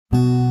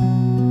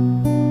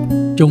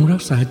จงรั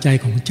กษาใจ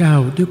ของเจ้า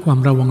ด้วยความ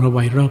ระวังระไว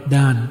รอบ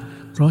ด้าน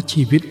เพราะ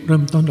ชีวิตเริ่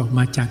มต้นออกม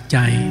าจากใจ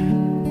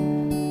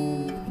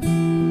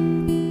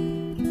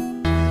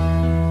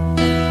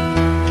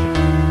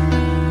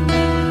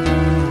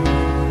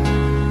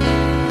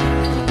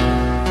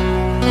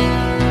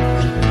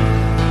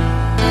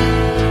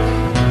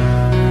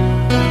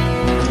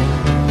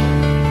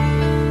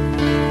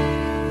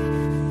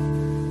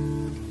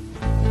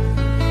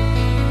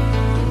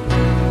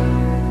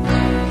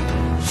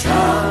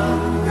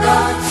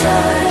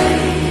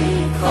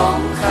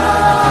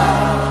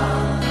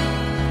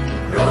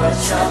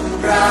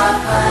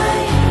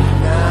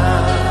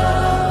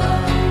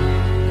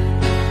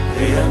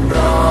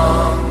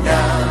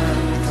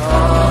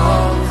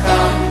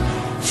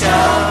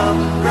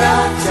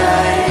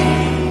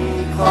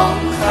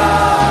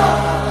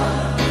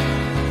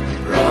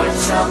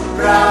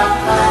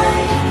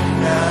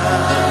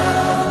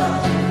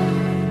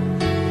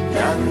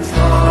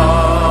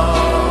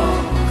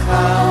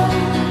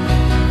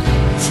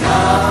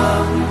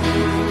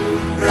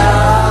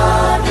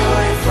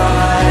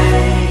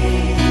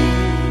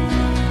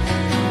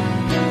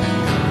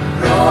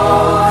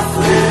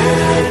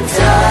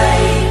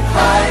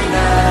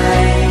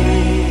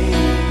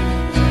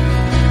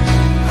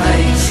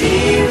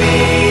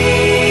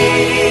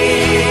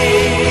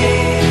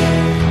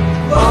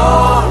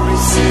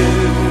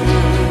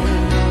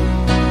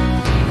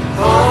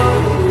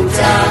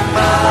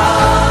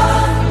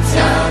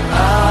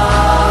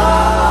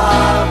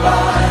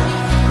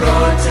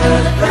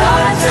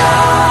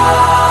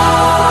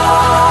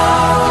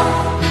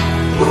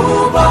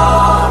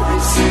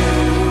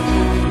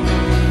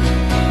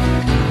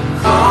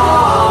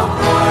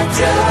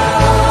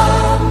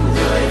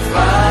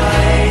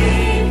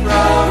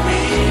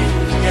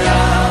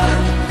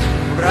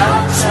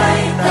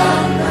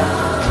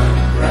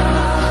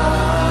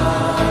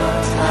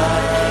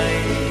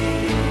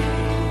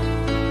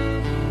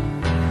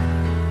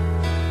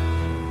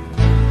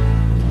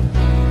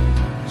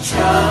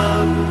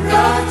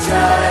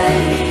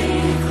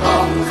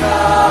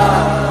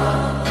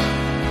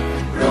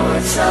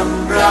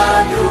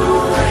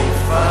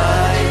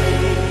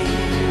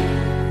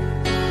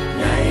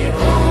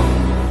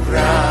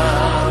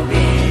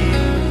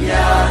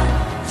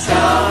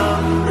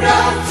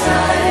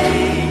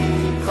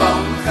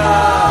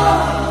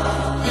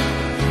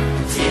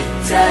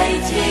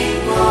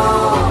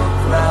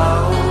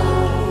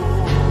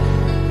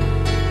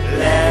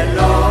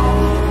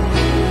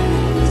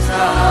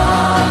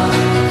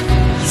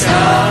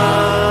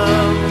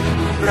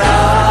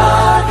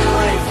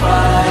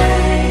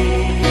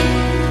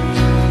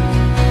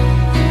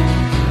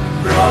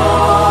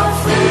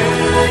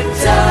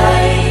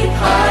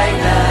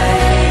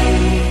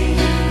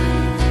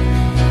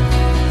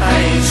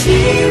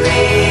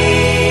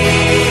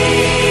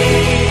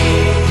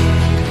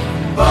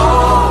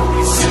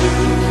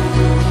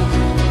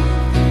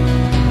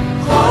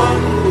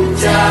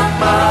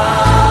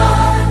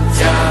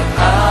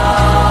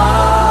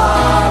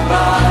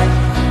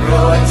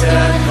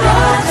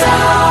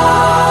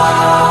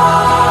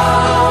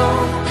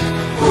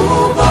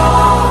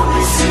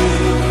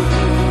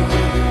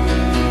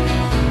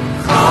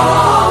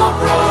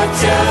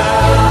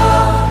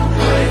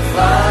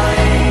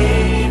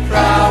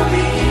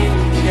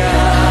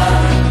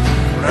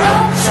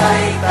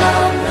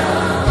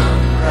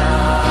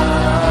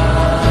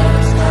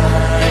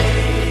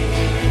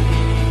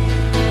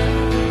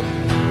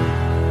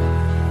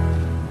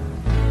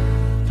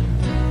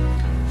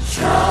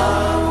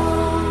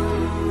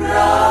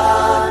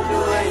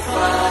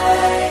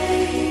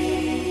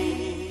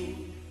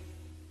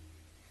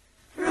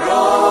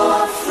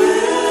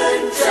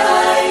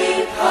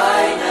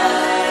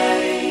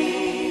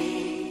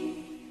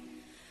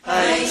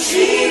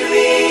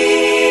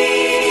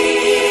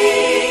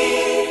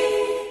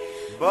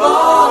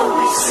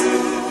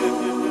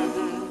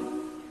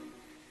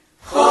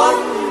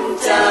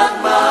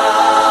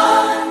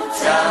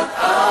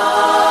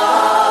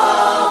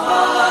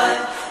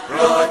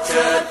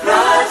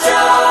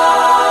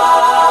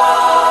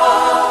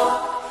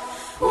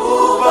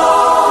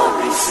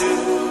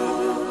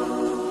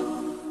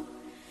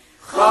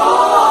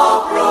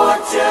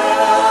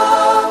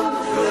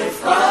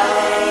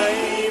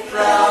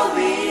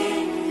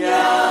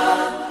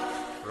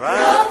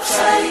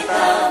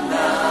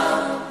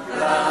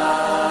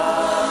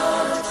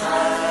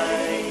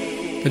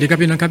สวัสดีครับ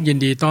พี่น้องครับยิน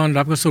ดีต้อน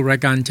รับเข้าสู่ราย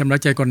การชำระ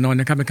ใจก่อนนอน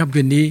นะครับในค่ำ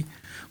คืนนี้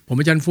ผม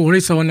อาจารย์ฟู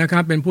ริโซนนะครั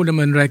บเป็นผู้ดำเ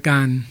นินรายกา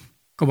ร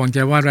ก็หวังใจ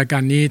ว่ารายกา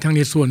รนี้ทั้งใ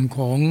นส่วนข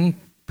อง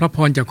พระพ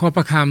รจากข้อพ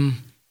ระค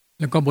ำ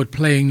แล้วก็บทเพ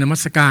ลงนมั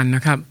สการน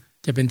ะครับ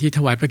จะเป็นที่ถ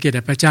วายพระเกียรติแ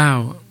ด่พระเจ้า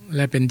แล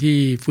ะเป็นที่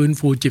ฟื้น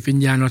ฟูจิตวิญ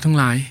ญาณเราทั้ง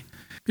หลาย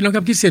พี่น้องค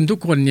รับคริสเตียนทุก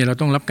คนเนี่ยเรา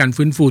ต้องรับการ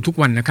ฟื้นฟูทุก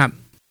วันนะครับ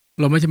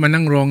เราไม่ใช่มา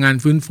นั่งรองาน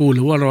ฟื้นฟูห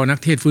รือว่ารอนัก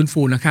เทศฟื้น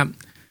ฟูนะครับ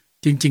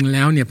จริงๆแ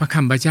ล้วเนี่ยพระค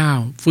ำพระเจ้า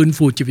ฟื้น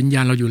ฟูจิตวิญญ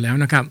าณเราอยู่แล้ว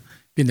นะครับ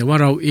เพียงแต่ว่า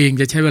เราเอง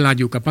จะใช้เวลา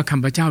อยู่กับพระค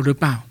ำพระเจ้าหรือ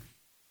เปล่า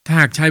ถ้า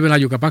หากใช้เวลา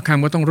อยู่กับพระค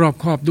ำก็ต้องรอบ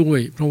คอบด้วย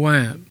เพราะว่า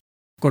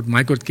กฎหมา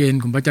ยกฎเกณฑ์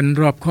ของพระเจ้า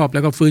รอบคอบแล้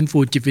วก็ฟื้นฟู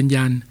จิตวิญญ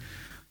าณ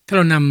ถ้าเ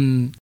ราน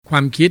ำ คว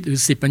ามคิดหรือ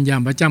10ปัญญา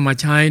พระเจ้ามา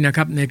ใช้นะค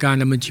รับในการ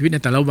ดำเนินชีวิตใน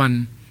แต่ละวัน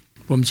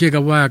ผมเชื่อ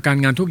กับว่าการ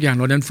งานทุกอย่างเ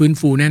รานั้นฟื้น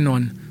ฟูแน่นอ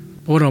น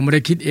เพราะเราไม่ไ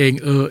ด้คิดเอง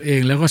เอ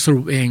งแล้วก็ส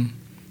รุปเอง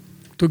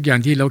ทุกอย่าง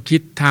ที่เราคิ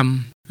ดท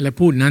ำและ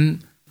พูดนั้น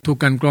ถูก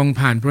กันกรอง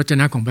ผ่านพระวจ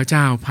นะของพระเ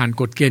จ้าผ่าน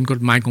กฎเกณฑ์กฎ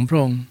หมายของพระ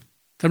องค์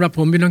สำหรับผ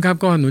มพี่น้องครับ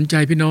ก็หนุนใจ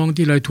พี่น้อง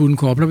ที่ลอยทูล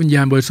ขอพระวิญญ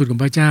าณบริสุทธิ์ของ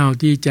พระเจ้า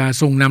ที่จะ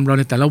ทรงนำเรา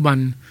ในแต่ละวัน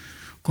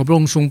ขอพระอ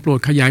งค์ทรงโปรด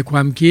ขยายคว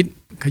ามคิด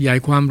ขยาย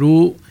ความ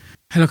รู้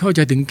ให้เราเข้าใจ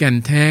ถึงแก่น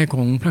แท้ข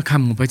องพระค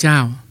ำของพระเจ้า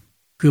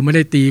คือไม่ไ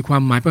ด้ตีควา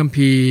มหมายพระคัม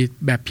ภีร์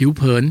แบบผิวเ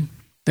ผิน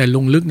แต่ล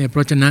งลึกในพระ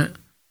วจนะ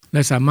แล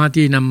ะสามารถ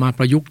ที่นำมาป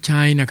ระยุกต์ใ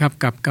ช้นะครับ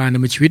กับการดำ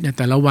เนินชีวิตในแ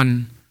ต่ละวัน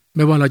ไ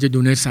ม่ว่าเราจะอ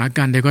ยู่ในสถานก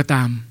ารณ์ใดก็ต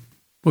าม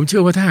ผมเชื่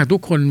อว่าถ้าหากทุ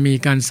กคนมี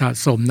การสะ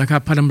สมนะครั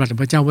บพระดำรัสของ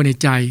พระเจ้าไว้ใน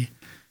ใจ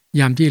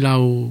ยามที่เรา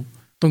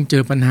ต้องเจ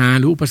อปัญหา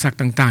หรืออุปสรรค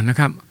ต่างๆนะ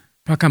ครับ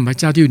พระคำพระ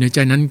เจ้าที่อยู่ในใจ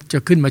นั้นจะ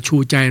ขึ้นมาชู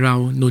ใจเรา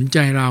หนุนใจ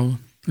เรา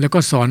แล้วก็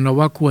สอนเรา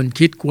ว่าควร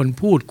คิดควร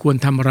พูดควร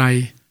ทำอะไร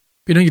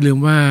พี่น้องอย่าลืม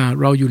ว่า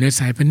เราอยู่ใน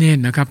สายพระเนต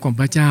รนะครับของ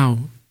พระเจ้า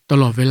ต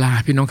ลอดเวลา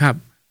พี่น้องครับ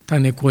ทั้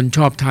งในคนช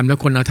อบธรรมและ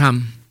คนอธรรม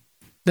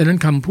ดังนั้น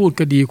คำพูด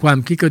ก็ดีความ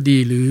คิดก็ดี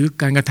หรือ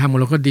การกระทำของ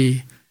เราก็ดี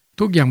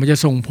ทุกอย่างมันจะ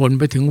ส่งผล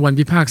ไปถึงวัน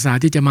พิพากษา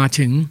ที่จะมา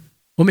ถึง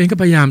ผมเองก็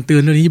พยายามเตือ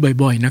นเรื่องนี้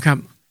บ่อยๆนะครับ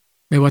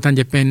ไม่ว่าท่าน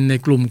จะเป็นใน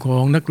กลุ่มขอ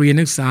งนักเรียน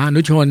นักศึกษาอ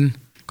นุชน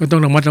ก็ต้อ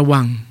งระมัดระวั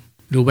ง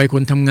หรือวัยค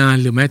นทำงาน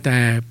หรือแม้แต่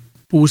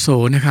ผู้อาวุโส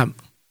นะครับ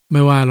ไ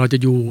ม่ว่าเราจะ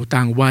อยู่ต่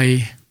างวัย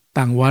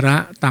ต่างวาระ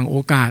ต่างโอ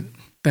กาส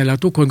แต่เรา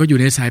ทุกคนก็อยู่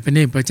ในสายพระเน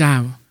ตรพระเจ้า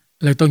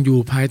และต้องอยู่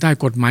ภายใต้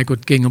กฎหมายกฎ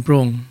เกณฑ์ของพระ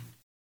องค์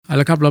เอา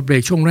ละครับเราเบร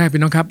กช่วงแรกพี่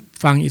น้องครับ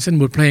ฟังอีกสัก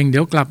บทเพลงเดี๋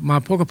ยวกลับมา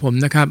พบกับผม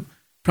นะครับ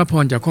พระพ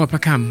รจากข้อพร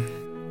ะคำ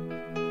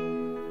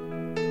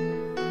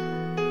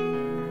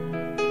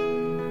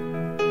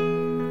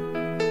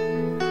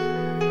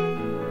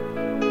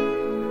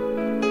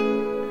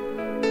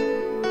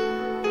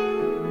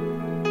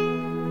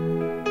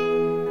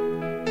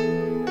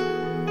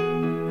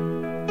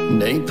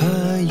ในพา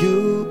ยุ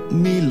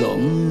มีล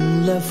ม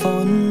และฝ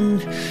น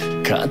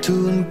ข้าทู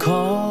ลข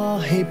อ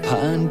ให้ผ่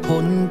าน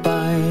พ้นไป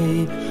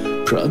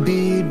พระ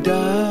บิด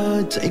า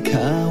ใจ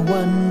ข้าห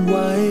วั่นไหว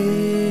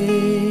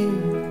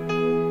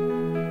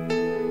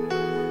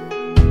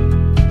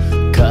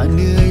ข้าเห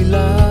นื่อย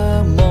ล้า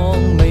มอง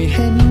ไม่เ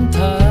ห็นท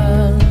า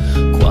ง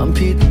ความ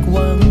ผิดห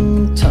วัง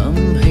ท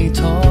ำให้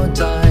ท้อใ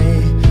จ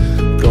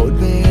โปรด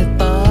เมต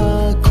ตา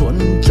คน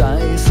ใจ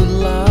ส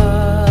ลา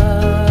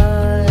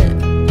ย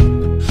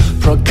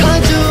เพราะข้า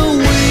จะ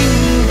วิ่ง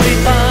ไป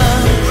ตา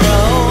มพระ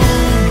องค์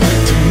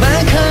ถึงแม้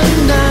ข้าง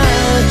หน้า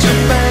จะ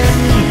เป็น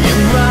อย่า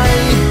งไร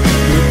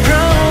เมื่อพร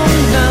ะอง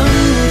ค์น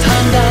ำทา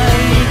งใด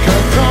ข้า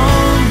พร้อ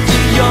มจะ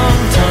ยอม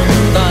ท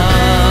ำตา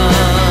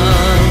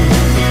ม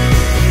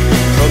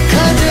เพราะ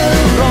ข้าจะ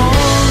ร้อ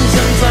งส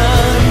รรเสริ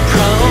ญพร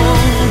ะอ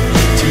งค์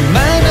ถึงแ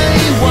ม้ใน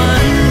วั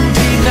น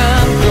ที่น้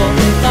ำกลม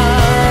ตา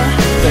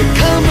แต่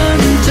ข้ามั่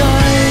นใจ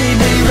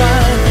ในรั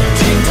ก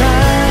ที่แท้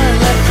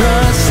และพระ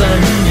สั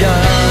ญญา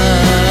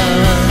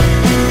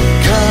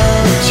ข้า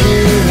เชื่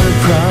อ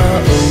พระ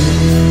องค์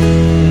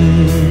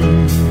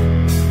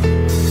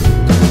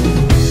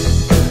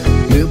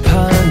เมื่อพ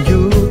า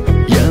ยุ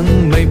ยัง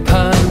ไม่ผ่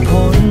าน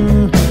พ้น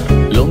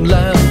ลมแล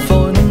ะฝ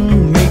น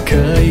ไม่เค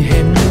ยเ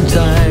ห็นใจ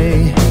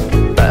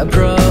แต่พ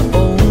ระอ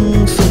งค์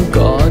ทรงก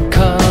อด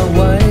ข้าไ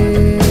ว้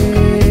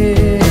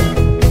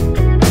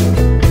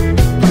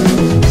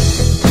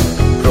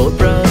โปรด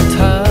ประท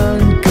าน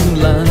ก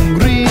ำลัง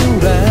เรี่ยว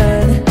แร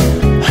ง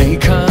ให้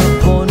ข้า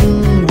พ้น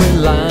เว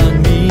ลา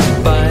นี้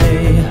ไป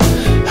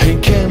ให้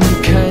เข้ม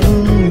แข็ง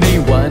ใน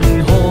วัน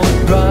โหด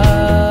ร้า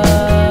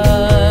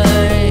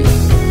ย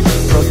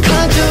เพราะข้า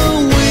จะ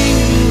วิ่ง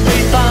ไป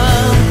ตา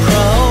มพร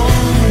ะอง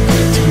ค์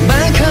ถึงแ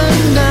ม้ข้าง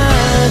หน้า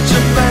จะ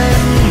เป็น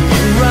อย่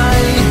างไร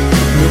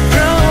เมื่อพร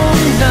ะอง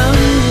ค์น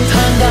ำท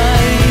างใด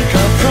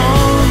ข้าพร้อ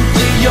มจ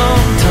ะยอ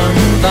มท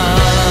ำตา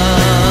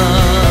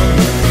ม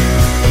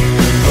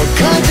เพราะ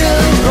ข้าจะ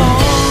ร้อ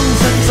ง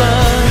สรรเสริ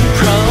ญพ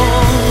ระอ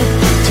งค์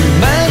ถึง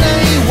แม้ใน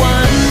วั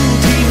น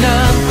ที่น้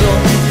ำกล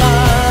มตา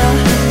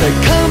แต่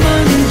ข้า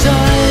มั่นใจ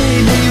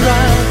ใน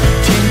รัก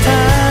ที่แ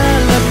ท้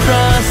และพร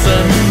ะสั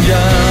ญญ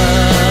า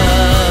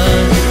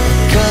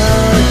ข้า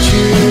เ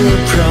ชื่อ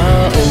พระ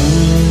องค์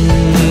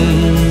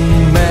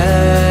แม้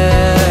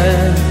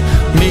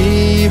มี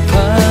พ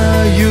า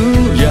ยุ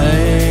ใหญ่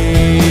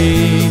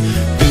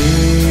เป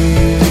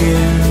ลี่ย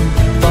น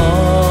ตอ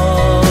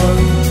น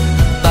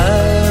แต่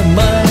ไ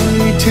ม่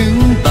ถึง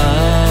ตา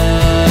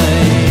ย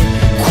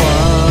คว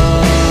า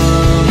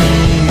ม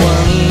หวั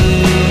ง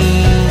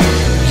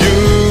อ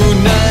ยู่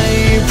ใน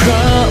พร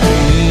ะอ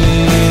ง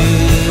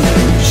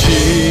ค์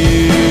ชี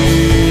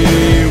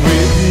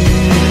วิต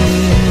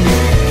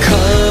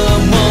ข้า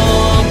มอ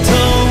บถ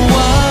ว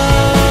า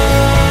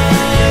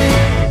ย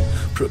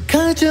เพราะ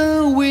ข้าจะ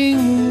วิ่ง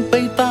ไป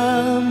ตา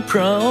มพร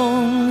ะอ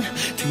งค์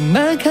ถึงแ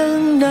ม้ข้า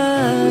งหน้า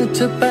จ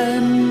ะเป็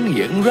นอ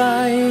ย่างไร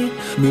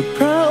เมื่อพ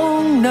ระอ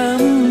งค์น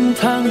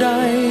ำทางใด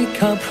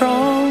ข้าพร้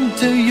อม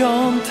จะยอ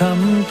มท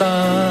ำต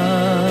า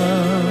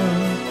ม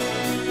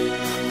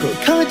เพราะ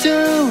ข้าจะ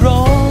ร้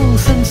อง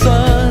สรรเส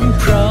ริญ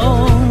พระอ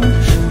งค์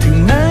ถึง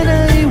แม้ใน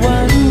วั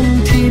น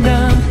ที่น้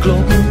ำกล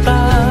มต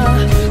า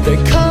แต่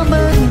ข้า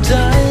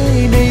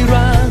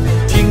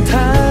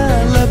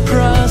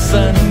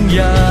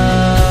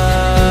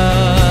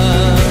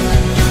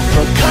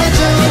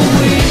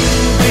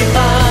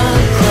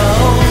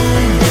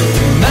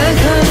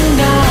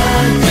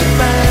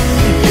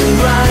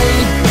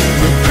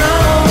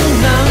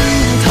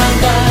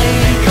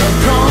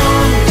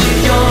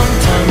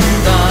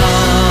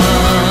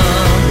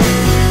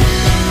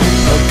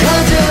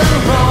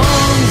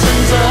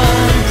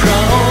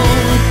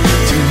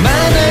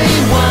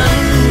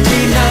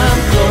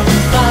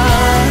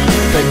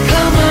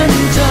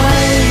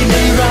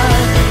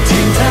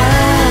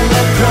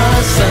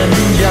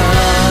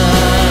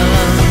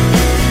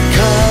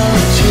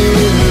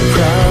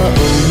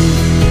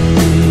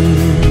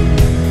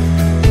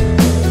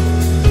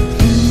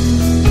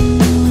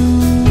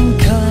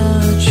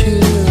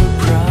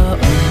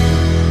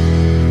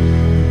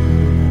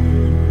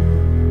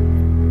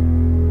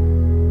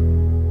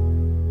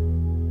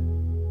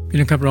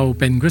นะครับเรา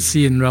เป็นคริสเ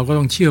ตียนเราก็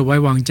ต้องเชื่อไว้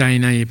วางใจ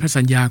ในพระ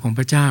สัญญาของพ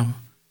ระเจ้า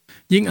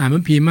ยิ่งอ่านพระ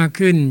คัมภีร์มาก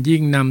ขึ้นยิ่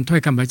งนำถ้อ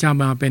ยคำพระเจ้า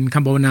มาเป็นค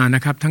ำภาวนาน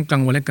ะครับทั้งกลา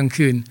งวันและกลาง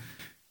คืน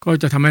ก็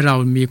จะทำให้เรา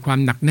มีความ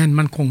หนักแน่น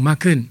มั่นคงมาก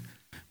ขึ้น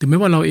ถึงแม้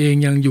ว่าเราเอง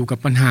ยังอยู่กับ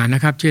ปัญหาน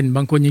ะครับเช่นบ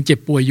างคนยังเจ็บ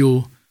ป่วยอยู่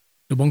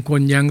หรือบางคน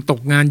ยังตก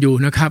งานอยู่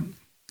นะครับ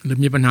หรือ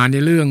มีปัญหาใน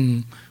เรื่อง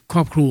คร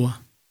อบครัว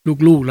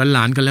ลูกๆหล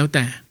านๆกันแล้วแ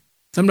ต่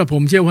สำหรับผ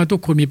มเชื่อว่าทุก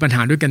คนมีปัญห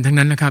าด้วยกันทั้ง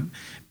นั้นนะครับ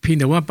เพียง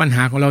แต่ว่าปัญห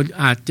าของเรา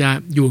อาจจะ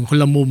อยู่คน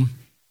ละมุม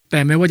แ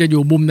ต่ไม่ว่าจะอ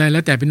ยู่มุมใดแล้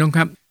วแต่พี่น้องค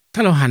รับถ้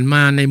าเราหันม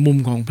าในมุม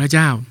ของพระเ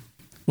จ้า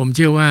ผมเ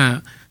ชื่อว่า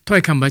ถ้อ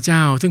ยคำพระเจ้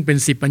าซึ่งเป็น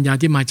สิบปัญญา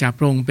ที่มาจากพ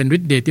ระองค์เป็นฤ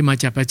ทธิ์เดชที่มา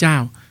จากพระเจ้า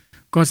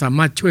ก็สาม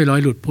ารถช่วยเรา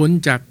หลุดพ้น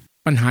จาก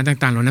ปัญหา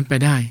ต่างๆเหล่านั้นไป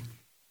ได้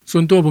ส่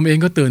วนตัวผมเอง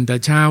ก็ตื่นแต่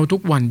เช้าทุ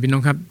กวันพี่น้อ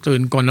งครับตื่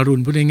นก่อนอรุ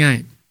ณพูดง่าย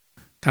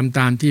ๆทำต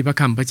ามที่พระ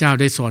คำพระเจ้า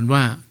ได้สอนว่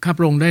าข้าพ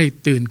ระองค์ได้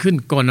ตื่นขึ้น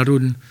ก่อนอรุ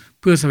ณ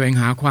เพื่อแสวง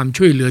หาความ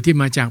ช่วยเหลือที่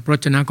มาจากพระว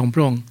จนะของพร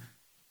ะองค์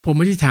ผม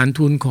อธิษฐาน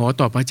ทูลขอ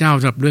ต่อพระเจ้า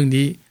สำหรับเรื่อง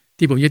นี้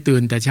ที่ผมจะตื่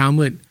นแต่เช้า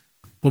มืด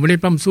ผมไม่ได้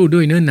ปล้ำสู้ด้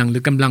วยเนื้อหนังหรื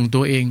อกำลังตั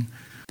วเอง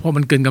เพราะ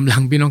มันเกินกำลั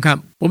งพี่น้องครับ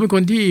ผมเป็นค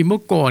นที่เมื่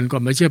อก่อน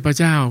มาเชื่อพระ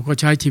เจ้าก็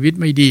ใช้ชีวิต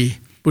ไม่ดี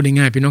พูด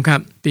ง่ายๆพี่น้องครั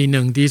บตีห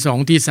นึ่งตีสอง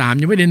ตีสาม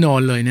ยังไม่ได้นอ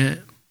นเลยนะ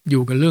อ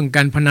ยู่กับเรื่องก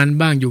ารพนัน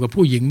บ้างอยู่กับ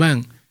ผู้หญิงบ้าง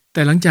แ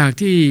ต่หลังจาก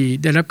ที่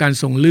ได้รับการ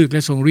ทรงเลือกแล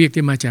ะทรงเรียก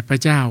ที่มาจากพระ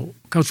เจ้า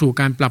เข้าสู่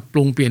การปรับป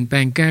รุงเปลี่ยนแปล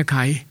งแก้ไข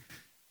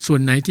ส่ว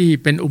นไหนที่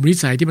เป็นอุปนิ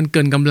สัยที่มันเ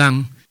กินกำลัง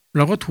เร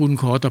าก็ทูล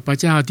ขอต่อพระ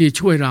เจ้าที่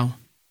ช่วยเรา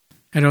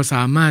ให้เราส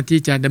ามารถ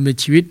ที่จะดำเนิน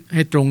ชีวิตใ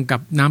ห้ตรงกับ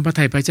น้ำพระ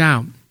ทัยพระเจ้า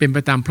เป็นไป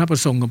ตามพระปร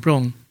ะสงค์ของพระอ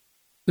งค์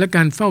และก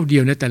ารเฝ้าเดี่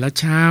ยวในแต่ละ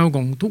เช้าข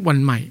องทุกวัน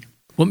ใหม่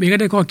ผมเองก็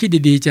ได้ข้อคิด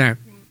ดีๆจาก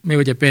ไม่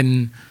ว่าจะเป็น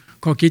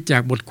ข้อคิดจา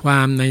กบทควา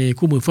มใน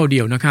คู่มือเฝ้าเ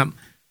ดี่ยวนะครับ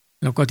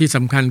แล้วก็ที่ส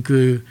ำคัญคื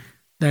อ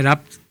ได้รับ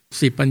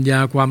สิบปัญญา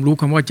ความรู้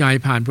ความเข้าใจ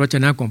ผ่านพระวจ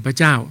นะของพระ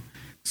เจ้า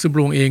ซึ่งพร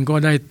ะองค์เองก็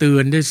ได้เตือ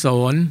นได้ส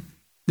อน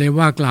ได้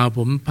ว่ากล่าวผ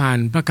มผ่าน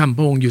พระคำพ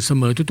ระองค์อยู่เส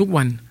มอทุกๆ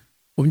วัน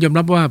ผมยอม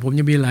รับว่าผม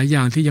ยังมีหลายอย่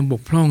างที่ยังบ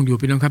กพร่องอยู่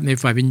พี่น้องครับใน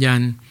ฝ่ายวิญญา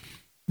ณ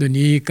โดย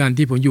นี้การ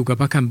ที่ผมอยู่กับ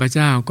พระคำพระเ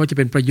จ้าก็จะเ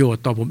ป็นประโยช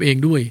น์ต่อผมเอง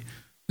ด้วย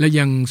และ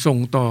ยังส่ง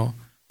ต่อ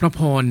พระพ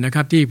รนะค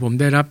รับที่ผม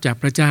ได้รับจาก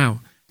พระเจ้า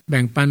แ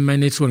บ่งปันมา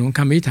ในส่วนของค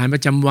ำอธิษฐานปร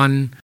ะจำวัน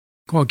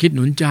ข้อคิดห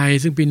นุนใจ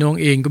ซึ่งพี่น้อง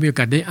เองก็มีโอ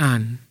กาสได้อ่า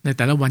นในแ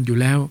ต่ละวันอยู่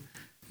แล้ว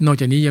นอก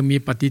จากนี้ยังมี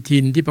ปฏิทิ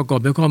นที่ประกอบ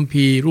ด้วยข้อคัม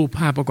ภีร์รูปภ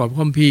าพประกอบข้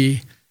อคัมภีร์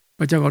พ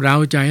ระเจ้าก็เร้า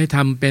ใจให้ท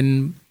ำเป็น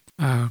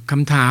ค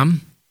ำถาม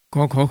ข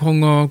อ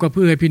งอก็เ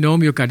พื่อให้พี่น้อง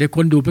มีโอกาสได้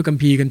ค้นดูพระคัม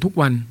ภีร์กันทุก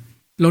วัน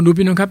ลองดู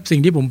พี่น้องครับสิ่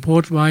งที่ผมโพ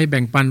สต์ไว้แ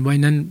บ่งปันไว้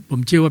นั้นผม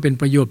เชื่อว่าเป็น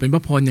ประโยชน์เป็นพร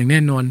ะพรอย่างแน่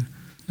นอน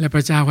และพร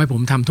ะเจ้าให้ผ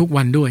มทำทุก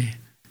วันด้วย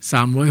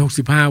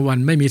365วัน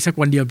ไม่มีสัก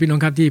วันเดียวพี่น้อง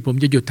ครับที่ผม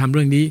จะหยุดทำเ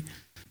รื่องนี้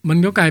มัน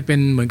ก็กลายเป็น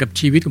เหมือนกับ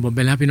ชีวิตของผมไ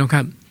ปแล้วพี่น้องค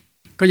รับ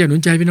ก็อยากหนุ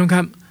นใจพี่น้องค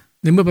รับ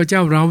ในเมื่อพระเจ้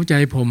าเร้าใจ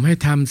ผมให้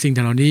ทำสิ่ง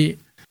เหล่านี้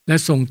และ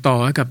ส่งต่อ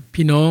ให้กับ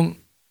พี่น้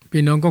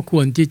องก็ค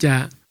วรที่จะ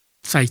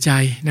ใส่ใจ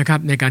นะครับ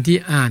ในการที่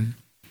อ่าน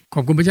ข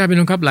อบคุณพระเจ้าพี่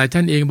น้องครับหลายท่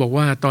านเองบอก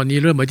ว่าตอนนี้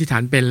เริ่มอธิษฐา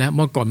นเป็นแล้วเ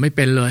มื่อก่อนไม่เ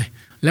ป็นเลย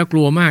แล้วก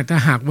ลัวมากถ้า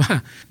หากว่า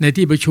ใน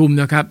ที่ประชุม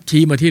นะครับ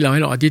ชี้มาที่เราใ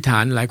ห้เราอธิษฐา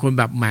นหลายคน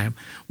แบบแหม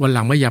วันห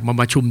ลังไม่อยากมา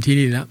ประชุมที่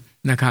นี่แล้ว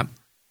นะครับ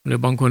หรือ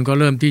บางคนก็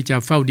เริ่มที่จะ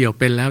เฝ้าเดี่ยว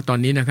เป็นแล้วตอน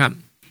นี้นะครับ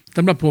ส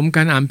ำหรับผมก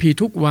ารอ่านพี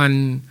ทุกวัน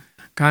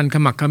การข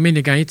มักเขม้นใน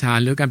การอธิษฐาน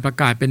หรือการประ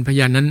กาศเป็นพ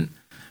ยานนั้น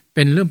เ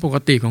ป็นเรื่องปก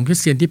ติของคริส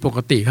เตียนที่ปก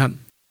ติครับ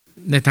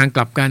ในทางก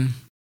ลับกัน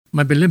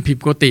มันเป็นเรื่องผิด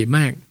ปกติม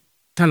าก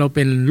ถ้าเราเ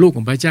ป็นลูกข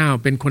องพระเจ้า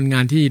เป็นคนงา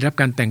นที่รับ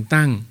การแต่ง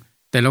ตั้ง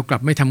แต่เรากลั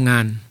บไม่ทำงา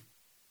น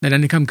ในนั้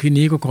นในค่ำคืน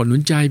นี้ก็ขอหนุ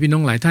นใจพี่น้อ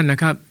งหลายท่านน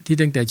ะครับที่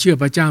ตั้งแต่เชื่อ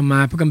พระเจ้ามา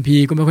พระคัมภี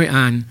ร์ก็ไม่ค่อย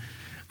อ่าน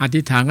อธิ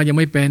ษฐานก็ยัง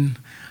ไม่เป็น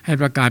ให้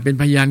ประกาศเป็น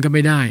พยานก็ไ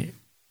ม่ได้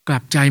กลั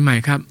บใจใหม่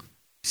ครับ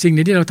สิ่ง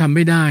นี้ที่เราทำไ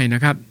ม่ได้น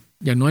ะครับ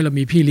อย่างน้อยเรา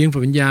มีพี่เลี้ยงฝ่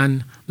ายวิญญาณ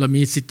เรา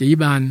มีศิษย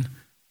าบาล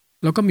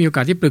เราก็มีโอก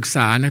าสที่ปรึกษ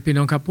านะพี่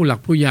น้องครับผู้หลัก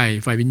ผู้ใหญ่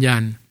ฝ่ายวิญญา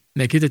ณใ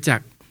นคริสตจัก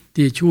ร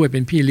ที่ช่วยเป็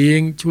นพี่เลี้ยง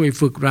ช่วย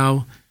ฝึกเรา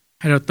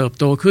ให้เราเติบ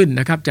โตขึ้น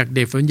นะครับจากเ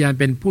ด็กฝ่ายวิญญาณ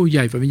เป็นผู้ให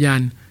ญ่ฝ่ายวิญญา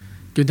ณ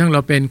จนทั้งเร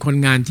าเป็นคน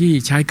งานที่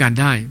ใช้การ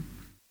ได้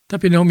ถ้า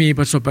พี่น้องมี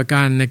ประสบก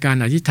ารณ์ในการ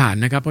อธิษฐาน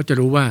นะครับก็จะ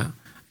รู้ว่า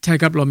ใช่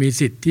ครับเรามี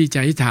สิทธิ์ที่จะ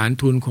อธิษฐาน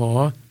ทูลขอ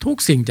ทุก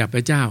สิ่งจากพร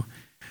ะเจ้า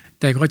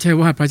แต่ก็ใช่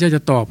ว่าพระเจ้าจ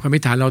ะตอบคำอ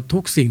ธิษฐานเราทุ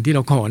กสิ่งที่เร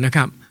าขอนะค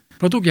รับเ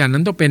พราะทุกอย่างนั้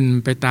นต้องเป็น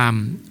ไปตาม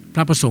พ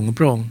ระประสงค์ของ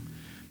พระองค์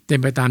เป็น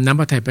ไปตามน้ำ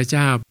พระทัยพระเ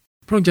จ้า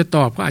พระองค์จะต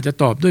อบก็อาจจะ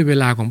ตอบด้วยเว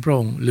ลาของพระอ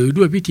งค์หรือ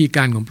ด้วยวิธีก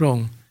ารของพระอง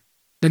ค์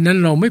ดังนั้น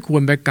เราไม่คว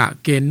รไปกะ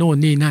เกณฑ์โน่น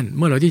นี่นั่นเ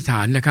มื่อเราอธิษฐ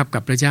านนะครับกั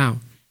บพระเจ้า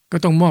ก็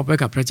ต้องมอบไว้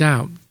กับพระเจ้า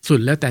สุด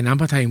แล้วแต่น้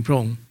ำพระทัยของพระอ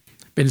งค์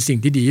เป็นสิ่ง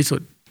ที่ดีที่สุ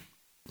ด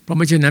เพราะไ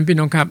ม่เช่นนั้นพี่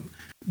น้องครับ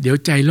เดี๋ยว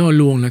ใจล่อ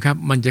ลวงนะครับ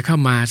มันจะเข้า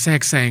มาแทร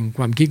กแซงค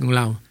วามคิดของเ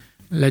รา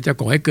และจะ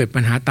ก่อให้เกิดปั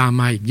ญหาตาม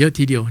มาอีกเยอะ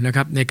ทีเดียวนะค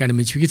รับในการดำเ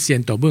นินชีวิตคริสเตีย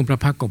นต่อเบื้องพระ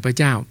พักของพระ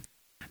เจ้า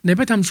ในพ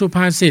ระธรรมสุภ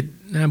าษิต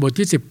บท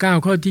ที่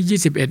19ข้อที่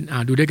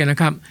21ดูด้วยกันน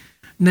ะครับ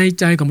ใน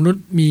ใจของมนุษ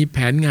ย์มีแผ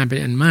นงานเป็น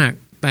อันมาก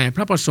แต่พ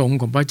ระประสงค์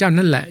ของพระเจ้า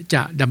นั่นแหละจ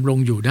ะดำรง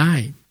อยู่ได้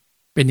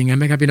เป็นอย่างนั้น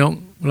ไหมครับพี่น้อง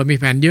เรามี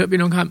แผนเยอะพี่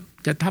น้องครับ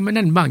จะทำให้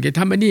นั่นบ้างจะท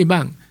ำให้นี่บ้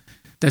าง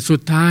แต่สุ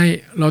ดท้าย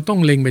เราต้อง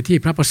เล็งไปที่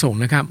พระประสงค์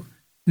นะครับ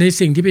ใน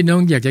สิ่งที่พี่น้อง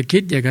อยากจะคิ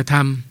ดอยากจะท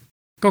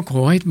ำก็ข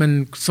อให้มัน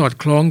สอด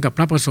คล้องกับพ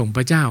ระประสงค์พ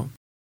ระเจ้า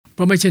เพ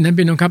ราะไม่เช่นนั้น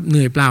พี่น้องครับเห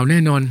นื่อยเปล่าแน่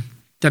นอน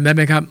จำได้ไห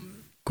มครับ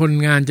คน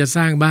งานจะส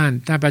ร้างบ้าน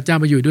ถ้าพระเจ้า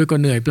มาอยู่ด้วยก็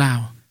เหนื่อยเปล่า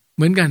เ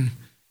หมือนกัน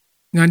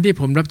งานที่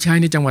ผมรับใช้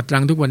ในจังหวัดตรั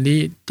งทุกวันนี้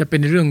จะเป็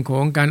นเรื่องขอ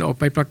งการออก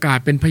ไปประกาศ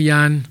เป็นพย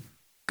าน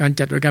การ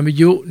จัดรายการวิท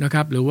ยุนะค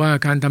รับหรือว่า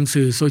การทำ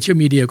สื่อโซเชียล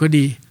มีเดียก็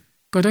ดี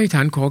ก็ต้องฐ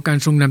านขอการ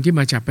ทรงนำที่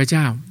มาจากพระเ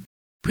จ้า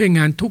เพื่อง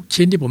านทุก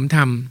ชิ้นที่ผมท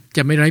ำจ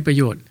ะไม่ไร้ประ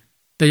โยชน์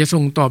แต่จะ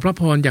ส่งต่อพระ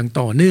พรอย่าง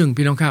ต่อเนื่อง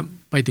พี่น้องครับ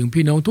ไปถึง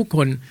พี่น้องทุกค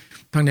น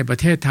ทั้งในประ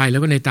เทศไทยแล้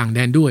วก็ในต่างแด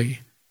นด้วย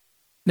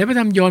ในพระ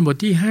ธรรมยอห์นบท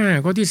ที่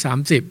5ข้อที่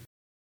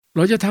30เร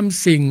าจะท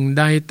ำสิ่งใ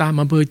ดตาม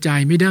อำเภอใจ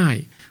ไม่ได้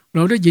เร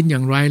าได้ยินอย่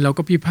างไรเรา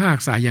ก็พิพาก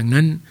ษาอย่าง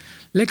นั้น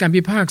และการ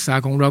พิพากษา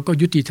ของเราก็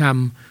ยุติธรรม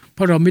เพ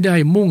ราะเราไม่ได้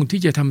มุ่ง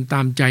ที่จะทำต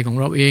ามใจของ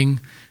เราเอง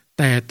แ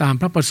ต่ตาม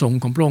พระประสงค์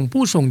ของพระองค์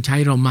ผู้ทรงใช้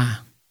เรามา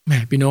แม่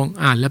พี่น้อง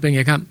อ่านแล้วเป็นไ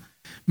งครับ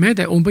แม้แ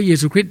ต่องค์พระเย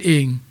ซูคริสต์เอ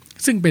ง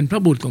ซึ่งเป็นพระ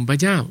บุตรของพระ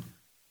เจ้า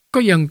ก็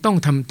ยังต้อง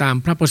ทำตาม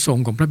พระประสง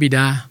ค์ของพระบิด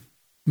า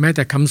แม้แ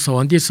ต่คำสอ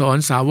นที่สอน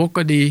สาวก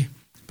ก็ดี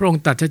พระอง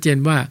ค์ตรัสชัดเจน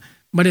ว่า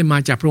ไม่ได้มา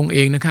จากพระองค์เอ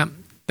งนะครับ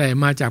แต่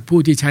มาจากผู้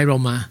ที่ใช้เรา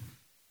มา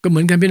ก็เหมื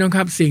อนกันพี่น้องค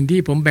รับสิ่งที่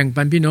ผมแบ่ง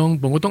ปันพี่น้อง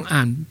ผมก็ต้องอ่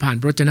านผ่าน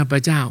พระวจนะพร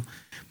ะเจ้า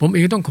ผมเอ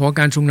งก็ต้องขอ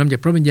การทรงนำจา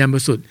กพระวิญญาณบ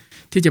ริสุทธิ์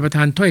ที่จะประท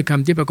านถ้อยค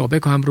ำที่ประกอบด้ว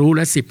ยความรู้แ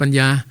ละสิบปัญญ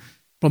า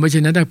เพราะไม่เช่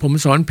นนั้นถ้าผม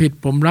สอนผิด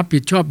ผมรับผิ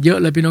ดชอบเยอะ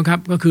เลยพี่น้องครับ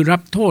ก็คือรั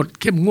บโทษ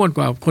เข้มงวดก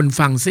ว่าคน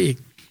ฟังซะอีก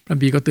พระ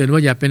บิดาก็เตือนว่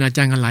าอย่าเป็นอาจ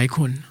ารย์กันหลายค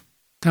น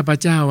ถ้าพระ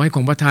เจ้าให้ข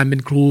องประทานเป็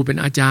นครูเป็น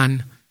อาจารย์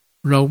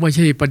เราไม่ใ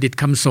ช่ประดิษฐ์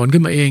คำสอนขึ้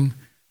นมาเอง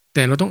แ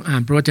ต่เราต้องอ่า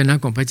นพระวจนะ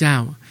ของพระเจ้า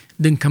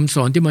ดึงคำส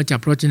อนที่มาจาก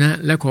พระวจนะ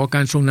และขอก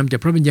ารทรงนำจาก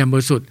พระวิญญาณบ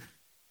ริสุทธิ์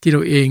ที่เร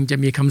าเองจะ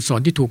มีคำสอน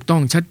ที่ถูกต้อ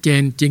งชัดเจ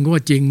นจริงก็ว่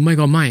าจริงไม่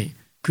ก็ไม่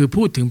คือ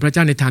พูดถึงพระเจ้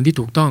าในทางที่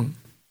ถูกต้อง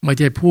ไม่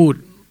ใช่พูด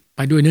ไป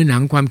ด้วยเนื้อหนั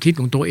งความคิด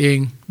ของตัวเอง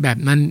แบบ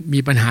นั้นมี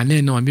ปัญหาแน่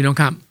นอนพี่น้อง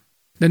ครับ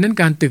ดังนั้น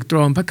การตรึกตร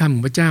องพระคำขอ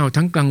งพระเจ้า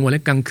ทั้งกลางวันแล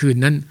ะกลางคืน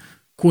นั้น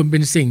ควรเป็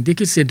นสิ่งที่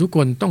คริสเตียนทุกค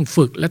นต้อง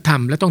ฝึกและท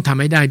ำและต้องทำ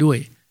ให้ได้ด้วย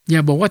อย่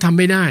าบอกว่าทำ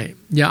ไม่ได้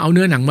อย่าเอาเ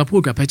นื้อหนังมาพู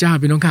ดกับพระเจ้า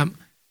พี่น้องครับ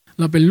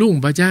เราเป็นลูก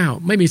พระเจ้า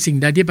ไม่มีสิ่ง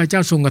ใดที่พระเจ้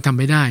าทรงกระทำ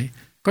ไม่ได้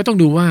ก็ต้อง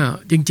ดูว่า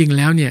จริงๆแ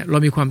ล้วเนี่ยเรา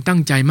มีความตั้ง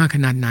ใจมากข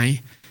นาดไหน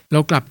เรา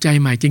กลับใจ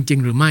ใหม่จริง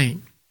ๆหรือไม่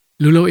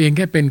หรือเราเองแ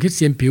ค่เป็นคริสเ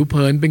ตียนผิวเ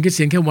ผินเป็นคริสเ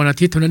ตียนแค่วันอา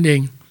ทิตย์เท่านั้นเอง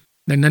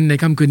ดังนั้นใน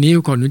ค่ำคืนนี้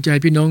ขอหนุนใจ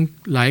พี่น้อง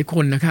หลายค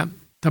นนะครับ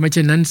ถ้าไม่เ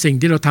ช่นนั้นสิ่ง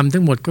ที่เราทำ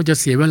ทั้งหมดก็จะ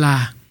เสียเวลา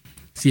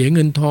เสียเ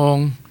งินทอง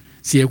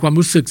เสียความ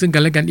รู้สึกซึ่งกั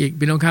นและกันอีก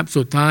พี่น้องครับ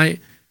สุดท้าย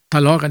ท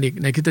ะเลาะกันอีก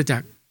ในคริสตจั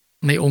กร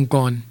ในองค์ก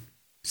ร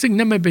ซึ่ง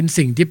นั่นไม่เป็น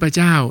สิ่งที่พระเ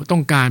จ้าต้อ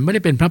งการไม่ไ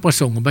ด้เป็นพระประ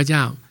สงค์ของพระเจ้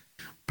า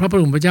พระประ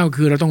สงค์ของพระเจ้า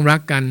คือเราต้องรั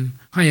กกัน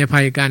ให้อ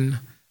ภัยกัน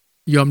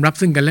ยอมรับ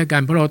ซึ่งกันและกั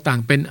นเพราะเราต่าง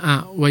เป็นอ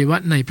วัยวะ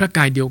ในพระก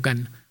ายเดียวกัน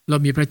เรา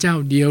มีพระเจ้า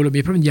เดียวเรา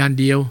มีพระวิญญาณ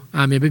เดียวอ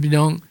าเมนพี่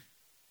น้อง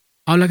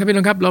เอาละครับพี่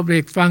น้องครับเราเบร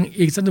กฟัง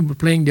อีกสักหนึ่งบท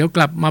เพลงเดี๋ยวก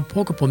ลับมาพ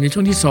บกับผมในช่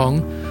วงที่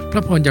2พร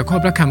ะพรจากข้อ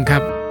พระคำครั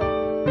บ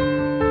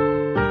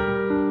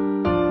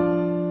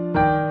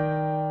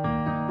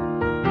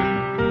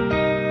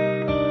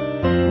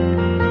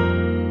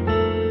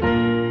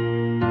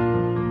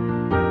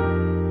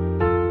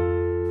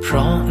เพร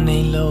าะใน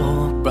โล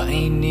กใบ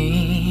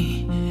นี้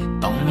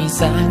ต้องมีแ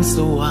สงส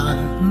ว่าง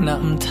น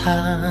ำท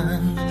าง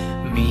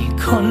มี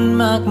คน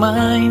มากมา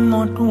ยหม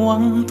ดหวั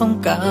งต้อง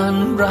การ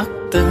รัก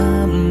เติ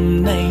ม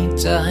ใน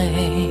ใจ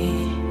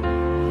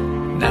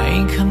ใน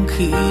ค่ำ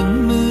คืน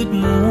มืด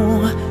มัว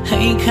ใ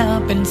ห้ข้า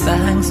เป็นแส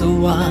งส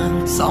ว่าง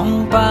ส่อง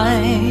ไป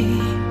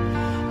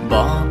บ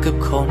อกกับ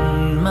คน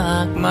มา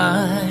กมา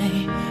ย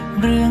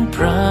เรื่องพ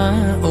ระ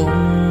อง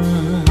ค์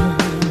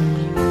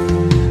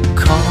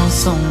ขอ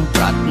ทรงต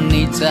รัสใน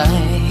ใจ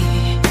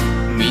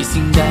มี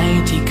สิ่งใด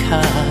ที่ข้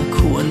าค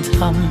วรท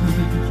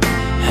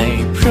ำให้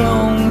พระอ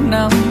งค์น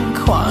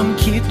ำความ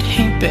คิดใ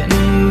ห้เป็น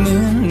เหมื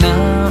อนน้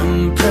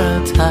ำพระ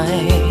ทัย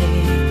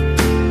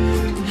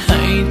ใ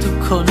ห้ทุก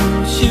คน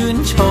ชื่น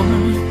ชม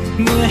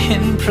เมื่อเห็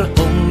นพระ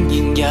องค์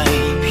ยิ่งใหญ่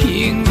เพี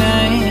ยงไหน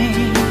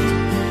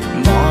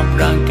มอบ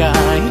ร่างก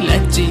ายและ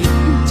จิต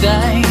ใจ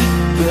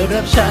เพื่อ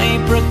รับใช้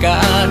ประก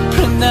าศพ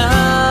ระนา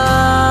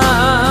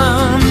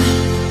ม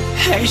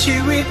ให้ชี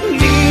วิต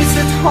นี้ส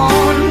ะท้อ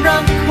นรั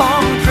กขอ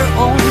งพระ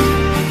องค์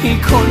ให้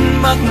คน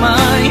มากมา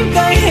ยไ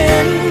ด้เห็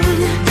น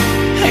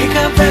ให้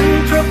ข้าเป็น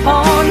พระพ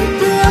รเ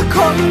พื่อค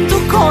นทุ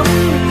กคน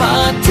มา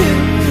ถึง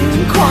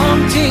ความ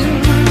จริง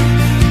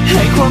ใ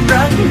ห้ความ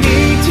รัก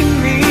นี้ที่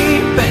มี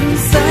เป็น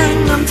แสง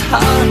นำท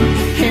าง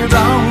ให้เร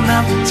านั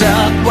บจา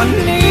กวัน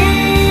นี้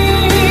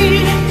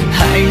ใ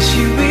ห้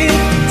ชีวิต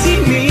ที่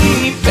มี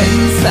เป็น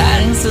แส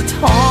งสะ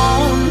ท้อ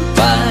นไ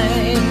ป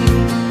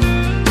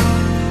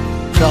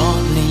เพราะ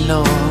ในโล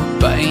ก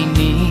ใบ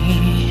นี้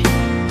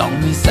ต้อง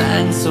มีแส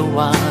งส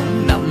ว่าง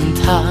น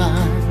ำทา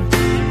ง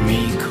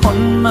มีคน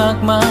มาก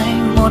มาย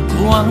หมด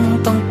หวัง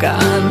ต้องก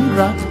าร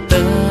รักเ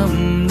ติม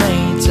ใน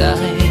ใจ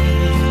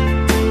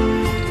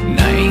ใ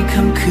น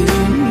ค่ำคื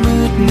นมื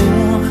ดมั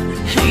ว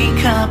ให้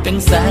ข้าเป็น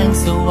แสง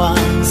สว่า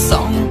งส่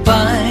องไป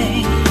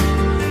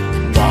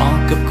บอก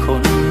กับค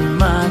น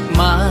มาก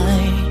มา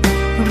ย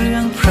เรื่อ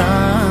งพระ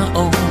อ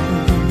งค์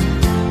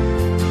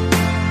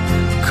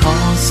ขอ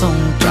ทรง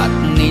ตรัส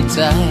ในใ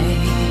จ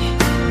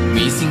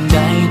มีสิ่งใด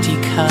ที่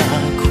ข้า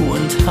คว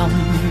รท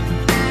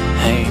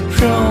ำให้พ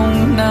ระอง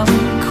ค์น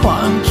ำคว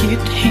ามคิด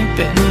ให้เ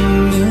ป็น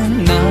เหมือน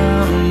น้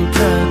ำพ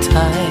ระ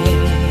ทัย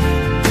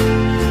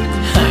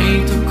ให้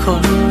ทุกค ค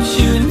น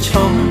ชื่นช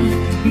ม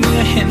เมื่อ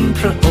เห็นพ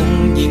ระอง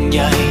ค์ยิ่งให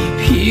ญ่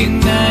เพียง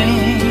ไหน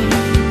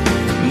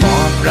มอ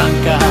บร่าง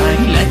กาย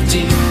และ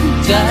จิต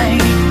ใจ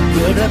เ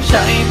พื่อรับใ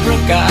ช้ประ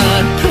กา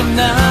ศพระ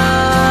นา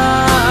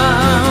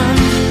ม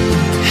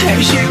ให้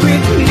ชีวิ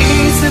ตนี้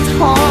สะ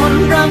ท้อน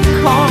รัก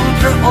ของ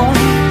พระอง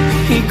ค์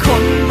ให้ค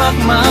นมาก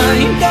มาย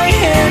ได้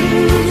เห็น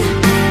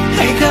ใ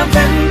ห้ข้าเ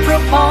ป็นพร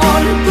ะพ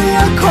รเพื่อ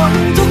คน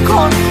ทุกค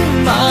น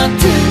มา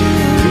ถึง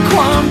คว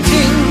ามจ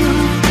ริง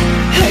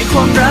ให้คว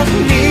ามรัก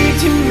นี้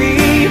ที่มี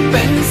เ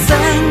ป็นแส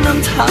งน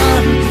ำทา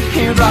งใ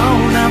ห้เรา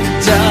นับ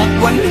จาก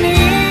วัน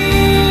นี้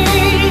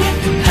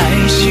ให้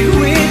ชี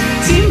วิต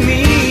ที่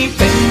มีเ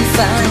ป็นแส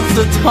งส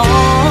ะท้อ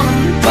น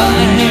ไป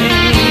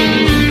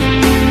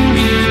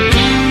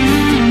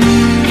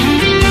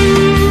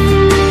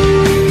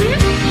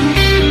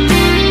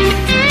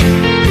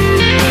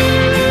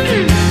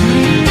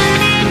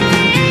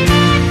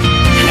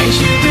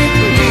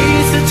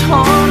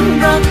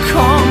ข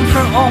องพร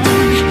ะองค์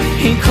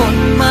ให้คน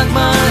มากม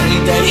าย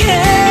ได้เ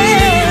ห็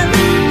น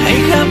ให้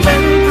ข้าเป็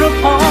นพระ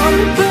พร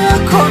เพื่อ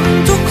คน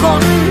ทุกค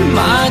นม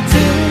า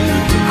ถึง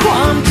คว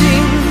ามจริ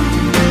ง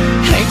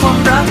ให้ความ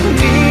รัก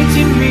นี้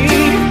ที่มี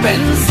เป็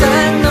นแส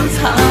งนำ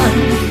ทาง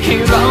ให้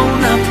เรา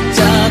นับ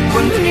จาก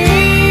วัน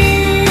นี้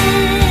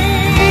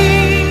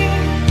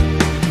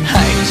ใ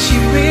ห้ชี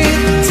วิต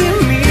ที่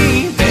มี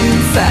เป็น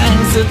แสง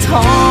สะ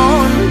ท้อ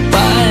นไป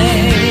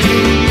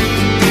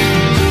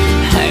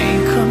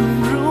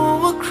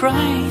ใคร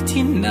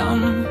ที่น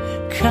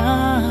ำข้า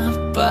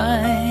ไป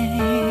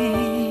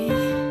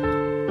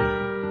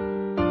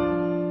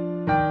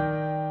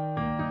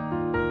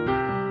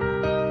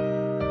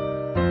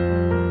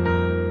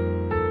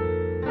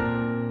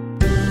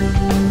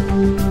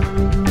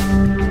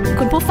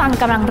คุณผู้ฟัง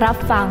กำลังรับ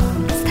ฟัง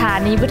สถา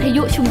นีวิท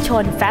ยุชุมช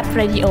นแฟบเ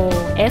รดิโอ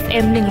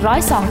FM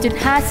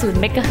 102.50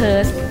 เมกะเฮิร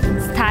ตซ์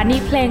สถานี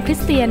เพลงคริ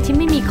สเตียนที่ไ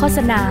ม่มีโฆษ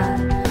ณา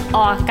อ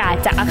อกอากาศ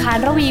จากอาคาร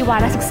ระวีวา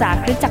รศึกษา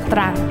คริสตจักรต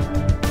รัง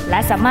แล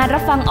ะสามารถรั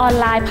บฟังออน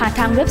ไลน์ผ่าน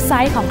ทางเว็บไซ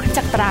ต์ของคริสต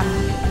จักรตรัง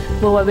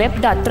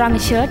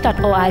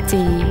www.trangchurch.org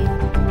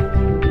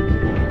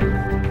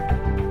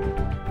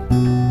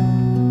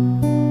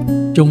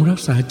จงรัก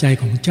ษาใจ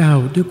ของเจ้า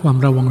ด้วยความ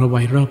ระวังระไว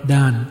รอบ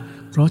ด้าน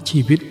เพราะชี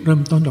วิตเริ่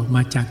มต้นออกม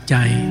าจากใจ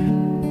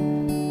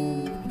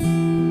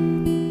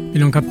พี่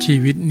น้องครับชี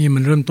วิตนี่มั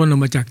นเริ่มต้นออ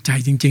กมาจากใจ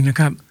จริงๆนะ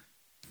ครับ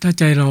ถ้า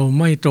ใจเรา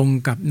ไม่ตรง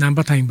กับน้ำพ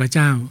ระทัยของพระเ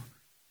จ้า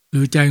ห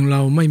รือใจของเร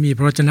าไม่มีพ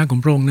ระวจนะขอ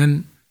งพระองค์นั้น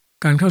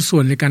การเข้าส่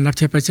วนในการรับใ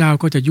ช้พระเจ้า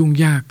ก็จะยุ่ง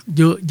ยาก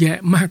เยอะแยะ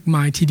มากม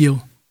ายทีเดียว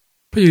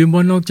เพราะอย่าลืมว่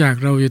านอกจาก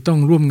เราจะต้อง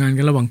ร่วมงาน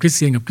กันระหว่างคริสเ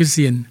ตียนกับคริสเ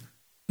ตียน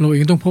เราเอ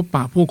งต้องพบป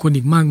ะผู้คน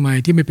อีกมากมาย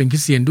ที่ไม่เป็นคริ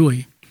สเตียนด้วย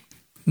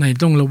ใน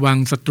ต้องระวัง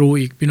ศัตรู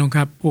อีกพี่น้องค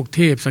รับพวกเท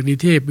พศักดิ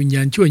เทพวิญญ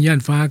าณชั่วย่าน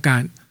ฟ้าอากา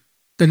ศ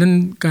แต่นั้น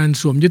การ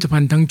สวมยุทธภั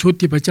ณฑ์ทั้งชุด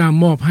ที่พระเจ้า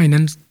มอบให้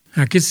นั้นห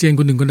ากคริสเตียนค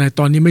นหนึ่งคนใด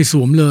ตอนนี้ไม่ส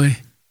วมเลย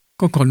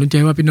ก็ขอหนุนใจ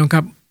ว่าพี่น้องค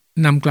รับ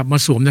นำกลับมา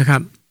สวมนะครั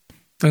บ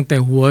ตั้งแต่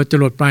หัวจ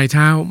รดปลายเ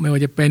ท้าไม่ว่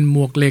าจะเป็นหม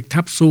วกเหล็ก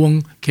ทับซวง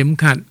เข็ม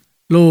ขัด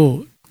โล่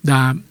ด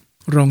าบ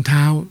รองเ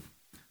ท้า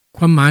ค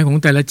วามหมายของ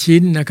แต่ละชิ้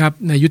นนะครับ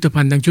ในยุทธ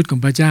ภัณฑ์ทั้งชุดขอ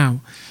งพระเจ้า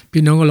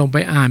พี่น้องก็ลองไป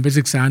อ่านไป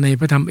ศึกษาใน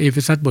พระธรรมเอเฟ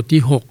ซัสบท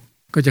ที่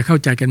6ก็จะเข้า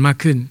ใจกันมาก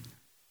ขึ้น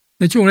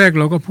ในช่วงแรก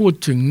เราก็พูด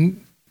ถึง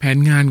แผน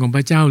งานของพ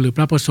ระเจ้าหรือพ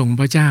ระประสงค์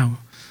พระเจ้า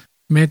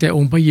แม้แต่อ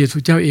งค์พระเยซู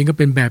เจ้าเองก็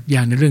เป็นแบบอย่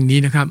างในเรื่องนี้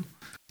นะครับ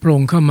พระอ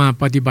งค์เข้ามา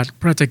ปฏิบัติ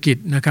พระราชกิจ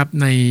นะครับ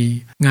ใน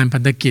งานพั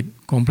นธกิจ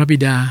ของพระบิ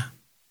ดา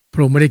พร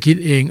ะองค์ไม่ได้คิด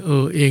เอง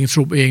เองส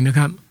รุปเองนะค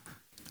รับ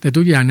แต่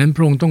ทุกอย่างนั้นพ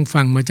ระองค์ต้อง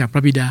ฟังมาจากพร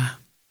ะบิดา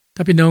ถ้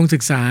าพี่น้องศึ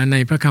กษาใน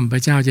พระคำพร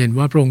ะเจ้าจะเห็น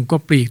ว่าพระองค์ก็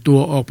ปลีกตัว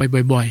ออกไป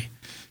บ่อย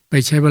ๆไป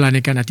ใช้เวลาใน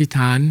การอธิษฐ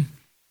าน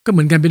ก็เห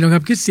มือนกันพี่น้องค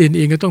รับคริสเตียนเ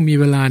องก็ต้องมี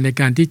เวลาใน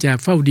การที่จะ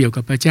เฝ้าเดี่ยว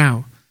กับพระเจ้า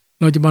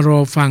เราจะมารอ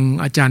ฟัง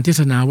อาจารย์เท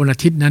ศนาวันอา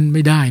ทิตย์นั้นไ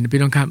ม่ได้นะพี่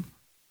น้องครับ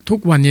ทุก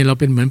วันนี้เรา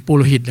เป็นเหมือนปุโ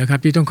รหิตนะครับ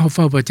ที่ต้องเข้าเ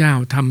ฝ้าพระเจ้า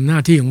ทำหน้า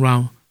ที่ของเรา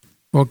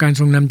ขอการ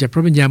ทรงนำจากพร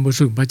ะวิญญาณบริ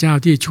สุทธิ์พระเจ้า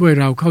ที่ช่วย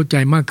เราเข้าใจ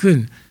มากขึ้น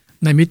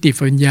ในมิติ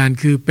ฝ่ายวิญญาณ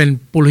คือเป็น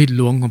ปุโรหิตห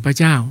ลวงของพระ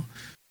เจ้า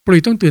ปุโร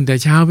หิตต้องตื่นแต่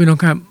เช้าพี่น้อง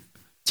ครับ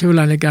ใช้เว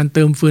ลาในการเ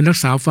ติมฟืนรัก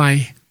ษาไฟ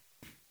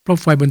เพราะ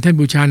ไฟบนแท่น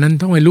บูชานั้น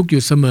ต้องให้ลุกอ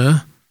ยู่เสมอ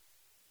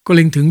ก็เ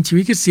ล็งถึงชี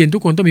วิตคริสเตียนทุ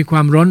กคนต้องมีคว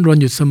ามร้อนรน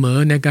อยู่เสมอ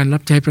ในการรั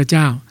บใช้พระเ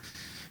จ้า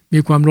มี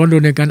ความร้อนร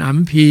นในการอ่านพ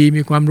ระคัมภีร์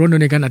มีความร้อนร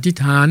นในการอธิษ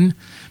ฐาน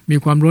มี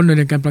ความร้อนรน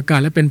ในการประกาศ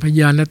และเป็นพ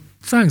ยานและ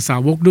สร้างสา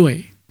วกด้วย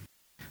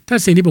ถ้า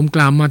สิ่งที่ผมก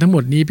ล่าวมาทั้งหม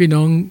ดนี้พี่น้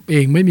องเอ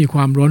งไม่มีคว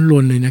ามร้อนร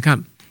นเลยนะครับ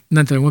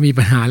นั่นแสดงว่ามี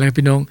ปัญหาแล้ว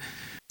พี่น้อง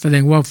แสด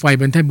งว่าไฟ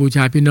บนแท่นบูช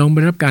าพี่น้องไม่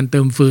ได้รับการเติ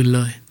มฟืนเ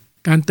ลย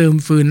การเติม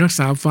ฟืนรัก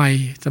ษาไฟ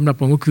สำหรับ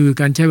ผมก็คือ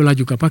การใช้เวลาอ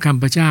ยู่กับพระค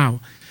ำพระเจ้า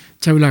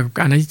ใช้เวลากับ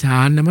การอธิษฐา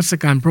นนมัส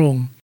การพระอง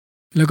ค์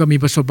แล้วก็มี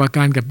ประสบก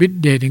ารณ์กับฤท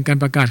ธิ์เดชแห่งการ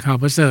ประกาศข่าว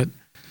ประเสริฐ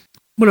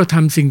เมื่อเราท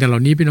ำสิ่งเหล่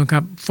านี้พี่น้องค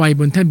รับไฟ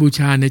บนแท่นบูช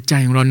าในใจ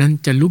ของเรานั้น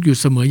จะลุกอยู่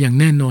เสมออย่าง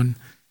แน่นอน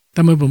ท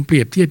ำไมผมเปรี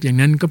ยบเทียบอย่าง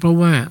นั้นก็เพราะ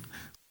ว่า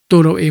ตัว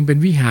เราเองเป็น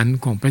วิหาร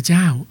ของพระเ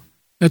จ้า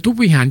และทุก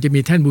วิหารจะ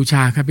มีแท่นบูช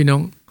าครับพี่น้อ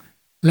ง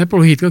และปุโ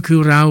รหิตก็คือ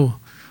เรา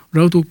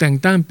ถูกแต่ง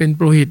ตั้งเป็น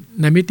ปุโรหิต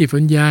ในมิติ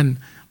วิญญาณ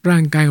ร่า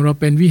งกายของเรา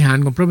เป็นวิหาร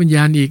ของพระวิญญ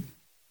าณอีก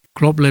ค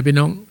รบเลยพี่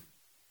น้อง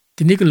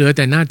ทีนี้ก็เหลือแ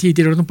ต่หน้าที่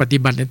ที่เราต้องปฏิ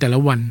บัติในแต่ละ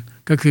วัน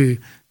ก็คือ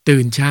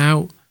ตื่นเช้า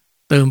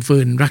เติมฟื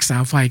นรักษา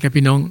ไฟครับ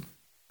พี่น้อง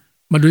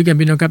มาดูกัน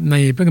พี่น้องครับใน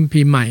พระคัม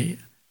ภีร์ใหม่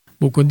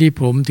บุคคลที่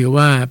ผมถือ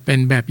ว่าเป็น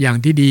แบบอย่าง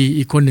ที่ดี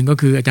อีกคนหนึ่งก็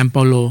คืออาจารย์เป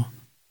าโล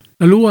เ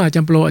รารู้ว่าอาจ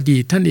ารย์เปาโลอดี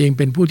ตท่านเองเ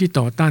ป็นผู้ที่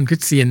ต่อต้านคริ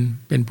สเตียน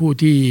เป็นผู้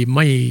ที่ไ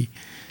ม่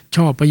ช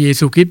อบพระเย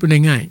ซูคริสต์พูด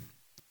ง่าย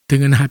ๆถึง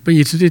ขนาดพระเย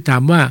ซูที่ถา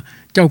มว่า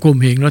เจ้าข่ม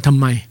เหงเราทำ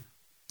ไม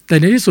แต่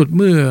ในที่สุด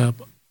เมื่อ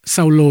ซ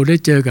าโลได้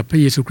เจอกับพระ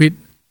เยซูคริสต์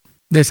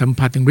ได้สัม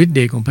ผัสถึงฤทธิ์เด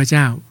ชของพระเ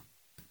จ้า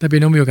ถ้าพี่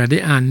น้องมีโอกาสได้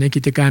อ่านใน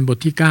กิจการบท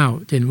ที่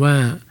9เห็นว่า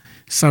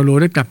ซาโล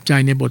ได้กลับใจ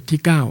ในบท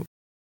ที่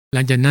9ห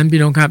ลังจากนั้นพี่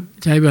น้องครับ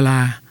ใช้เวลา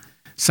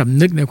ส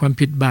ำนึกในความ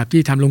ผิดบาป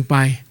ที่ทำลงไป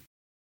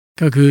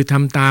ก็คือท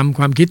ำตามค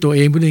วามคิดตัวเอ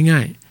งพูดง่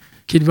าย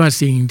ๆคิดว่า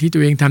สิ่งที่ตั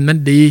วเองทำนั้น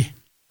ดี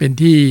เป็น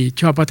ที่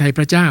ชอบพระทัยพ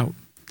ระเจ้า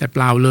แต่เป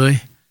ล่าเลย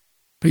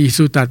พระเย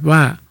ซูตรัสว่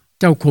า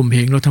เจ้าข่มเห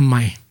งเราทำไม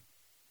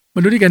มา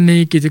ดูด้วยกันใน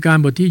กิจการ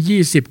บท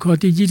ที่20ข้อ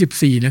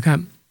ที่24นะครับ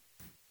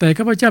แต่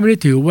ข้าพเจ้าไม่ได้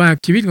ถือว่า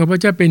ชีวิตของข้าพ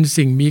เจ้าเป็น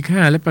สิ่งมีค่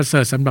าและประเสริ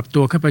ฐสำหรับ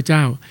ตัวข้าพเจ้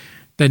า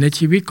แต่ใน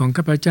ชีวิตของ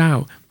ข้าพเจ้า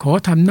ขอ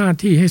ทำหน้า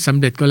ที่ให้สำ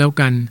เร็จก็แล้ว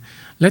กัน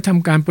และท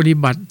ำการปฏิ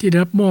บัติที่ได้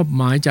รับมอบ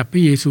หมายจากพร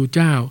ะเยซูเ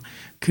จ้า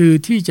คือ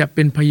ที่จะเ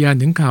ป็นพยาน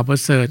ถึงข่าวปร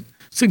ะเสริฐ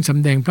ซึ่งส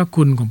ำแดงพระ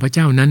คุณของพระเ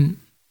จ้านั้น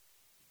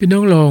พี่น้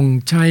องลอง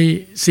ใช้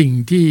สิ่ง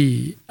ที่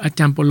อาจ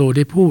ารย์เปาโลไ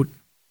ด้พูด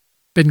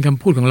เป็นค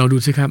ำพูดของเราดู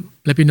สิครับ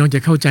และพี่น้องจะ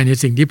เข้าใจใน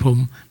สิ่งที่ผม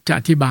จะอ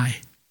ธิบาย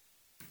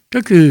ก็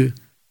คือ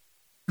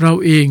เรา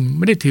เองไ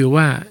ม่ได้ถือ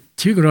ว่า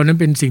ชีวิตของเรานั้น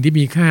เป็นสิ่งที่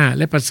มีค่าแ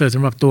ละประเสริฐส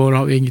ำหรับตัวเร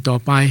าเองอีกต่อ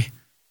ไป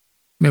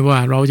ไม่ว่า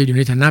เราจะอยู่ใ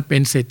นฐานะเป็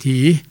นเศรษฐี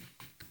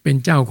เป็น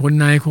เจ้าคน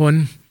นายคน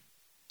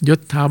ยศ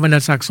ถาบรรด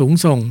าศักดิ์สูง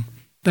ส่ง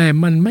แต่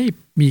มันไม่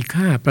มี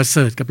ค่าประเส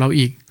ริฐกับเรา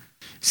อีก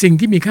สิ่ง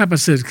ที่มีค่าปร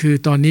ะเสริฐคือ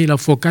ตอนนี้เรา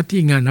โฟกัส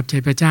ที่งานรับใช้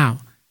พระเจ้า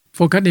โฟ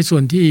กัสในส่ว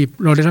นที่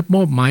เราได้รับม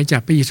อบหมายจา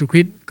กพระเยซูค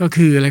ริสต์ก็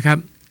คืออะไรครับ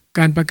ก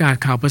ารประกาศ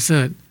ข่าวประเสริ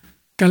ฐ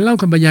การเล่า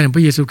คำบรรยายของพ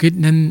ระเยซูคริส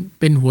ต์นั้น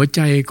เป็นหัวใ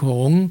จขอ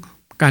ง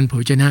การเผ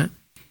ยชนะ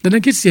ดังนั้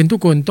นคริสเตียนทุก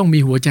คนต้องมี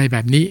หัวใจแบ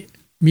บนี้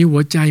มีหั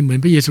วใจเหมือน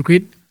พระเยซูคริ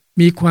สต์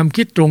มีความ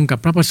คิดตรงกับ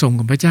พระประสงค์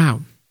ของพระเจ้า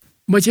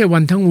ไม่ใช่วั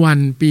นทั้งวัน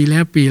ปีแล้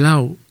วปีเล่า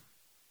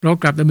เรา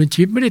กลับดำเนินชี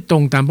วิตไม่ได้ตร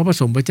งตามพระประ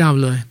สงค์พระเจ้า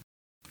เลย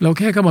เราแ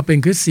ค่เข้ามาเป็น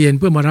คริสเตียน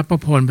เพื่อมารับพร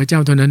ะพรพระเจ้า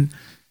เท่านั้น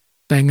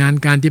แต่งาน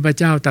การที่พระ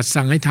เจ้าตรัส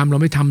สั่งให้ทำเรา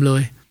ไม่ทำเล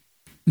ย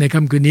ใน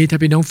ค่ำคืนนี้ถ้า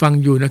พี่น้องฟัง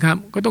อยู่นะครับ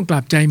ก็ต้องกลั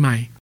บใจใหม่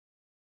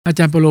อาจ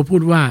ารย์เปาโลพู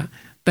ดว่า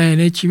แต่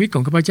ในชีวิตขอ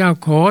งข้าพเจ้า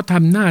ขอท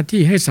ำหน้า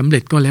ที่ให้สำเร็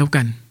จก็แล้ว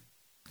กัน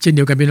เช่นเ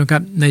ดียวกันพี่น้องครั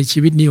บในชี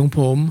วิตนี้ของ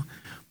ผม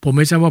ไ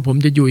ม่ทราบว่าผม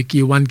จะอยู่อีก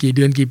กี่วันกี่เ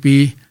ดือนกี่ปี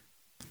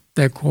แ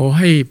ต่ขอใ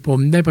ห้ผม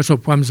ได้ประสบ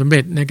ความสำเ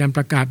ร็จในการป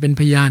ระกาศเป็น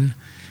พยาน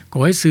ขอ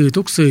ให้สื่อ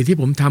ทุกสื่อที่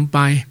ผมทำไป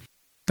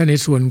ถ้าใน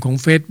ส่วนของ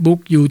Facebook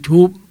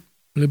YouTube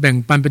หรือแบ่ง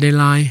ปันไปใน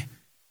LINE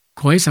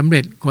ขอให้สำเ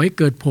ร็จขอให้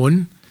เกิดผล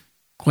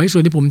ขอให้ส่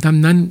วนที่ผมท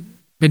ำนั้น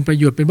เป็นประ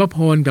โยชน์เป็นพระพ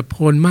รกับ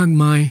คนมาก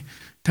มาย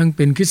ทั้งเ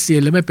ป็นคริสเตีย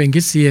นและไม่เป็นค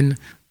ริสเตียน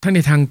ทั้งใน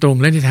ทางตรง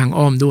และในทาง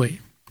อ้อมด้วย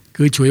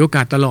คือฉวยโอก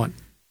าสตลอด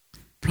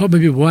เพราะมัน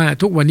บอกว่า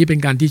ทุกวันนี้เป็น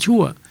การที่ชั่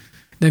ว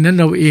ดังนั้น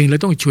เราเองเรา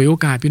ต้องฉวยโอ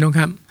กาสพี่น้อง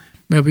ครับ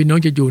แม้พี่น้อง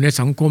จะอยู่ใน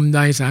สังคมใด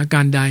สถานก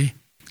ารณ์ใด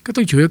ก็ต้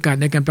องฉวยโอกาส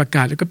ในการประก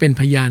าศแล้วก็เป็น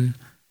พยาน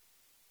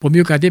ผมมี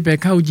โอกาสได้ไป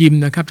เข้ายิม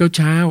นะครับเ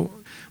ช้า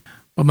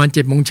ประมาณ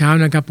 7:00 น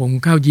นะครับผม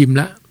เข้ายิม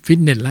ละฟิต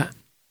เนสละ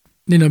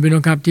นี่น้องพี่น้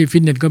องครับที่ฟิ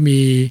ตเนสก็มี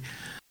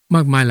ม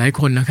ากมายหลาย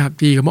คนนะครับ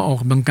ที่เขามาออก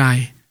กำลังกาย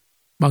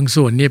บาง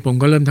ส่วนเนี่ยผม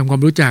ก็เริ่มทำควา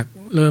มรู้จัก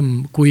เริ่ม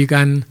คุย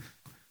กัน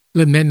เ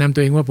ริ่มแนะนำตั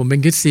วเองว่าผมเป็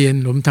นคริสเตียน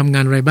ผมทำง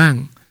านอะไรบ้าง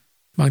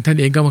บางท่าน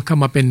เองก็เข้า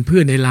มาเป็นเพื่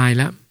อนใน LINE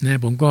แล้วนะ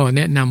ผมก็แ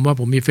นะนำว่า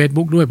ผมมี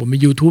Facebook ด้วยผมมี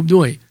YouTube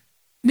ด้วย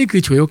นี่คื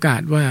อฉวยโอกา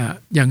สว่า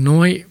อย่างน้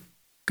อย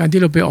การที่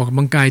เราไปออกกำ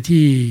ลังกาย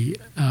ที่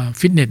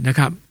ฟิตเนสนะ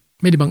ครับ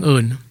ไม่ได้บังเอิ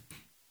ญ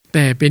แ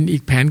ต่เป็นอี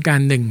กแผนกา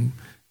รหนึ่ง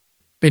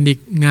เป็นอีก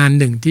งาน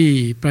หนึ่งที่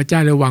พระเจ้า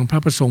ได้วางพระ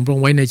ประสงค์ลง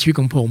ไว้ในชีวิต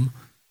ของผม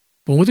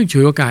ก็ต้องฉ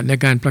วยโอกาสใน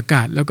การประก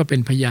าศแล้วก็เป็น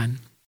พยาน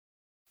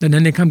ดังนั้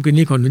นในค่ำคืน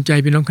นี้ขอหนุนใจ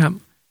พี่น้องครับ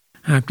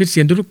หากคริสเตี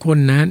ยนทุกคน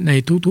นะใน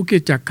ทุกๆกิ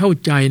จจักรเข้า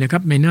ใจนะครั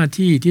บในหน้า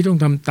ที่ที่ต้อง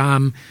ทำตาม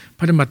พ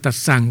ระธรรมตรัส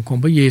สั่งของ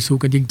พระเยซู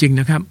กันจริงๆ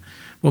นะครับ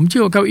ผมเชื่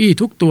อว่าเก้าอี้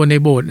ทุกตัวใน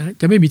โบสถ์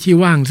จะไม่มีที่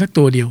ว่างสัก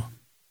ตัวเดียว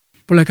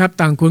เพราะอะไรครับ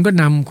ต่างคนก็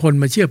นำคน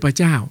มาเชื่อพระ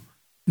เจ้า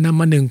นำ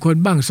มา1 คน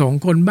บ้าง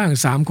2 คนบ้าง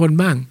3 คน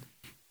บ้าง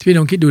พี่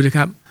น้องคิดดูนะค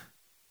รับ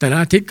แต่ละ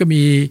อาทิตย์ก็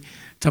มี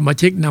สมา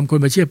ชิกนำคน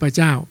มาเชื่อพระเ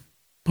จ้า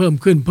เพิ่ม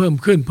ขึ้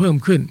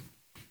น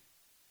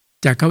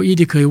จากเก้าอี้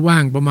ที่เคยว่า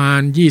งประมาณ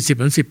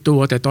20-10 ตัว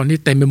แต่ตอนนี้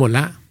เต็มไปหมดแ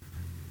ล้ว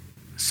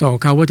สอก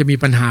เขาว่าจะมี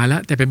ปัญหาแล้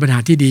วแต่เป็นปัญหา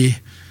ที่ดี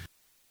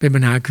เป็นปั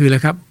ญหาคืออะไร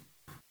ครับ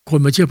คน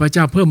มาเชื่อพระเ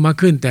จ้าเพิ่มมาก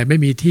ขึ้นแต่ไม่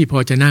มีที่พอ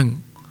จะนั่ง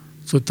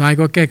สุดท้าย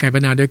ก็แก้ไขปั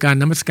ญหาโดยการ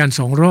นมัสการ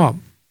2 รอบ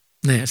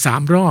เนี่ย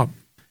3 รอบ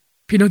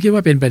พี่น้องคิดว่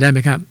าเป็นไปได้ไหม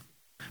ครับ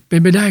เป็น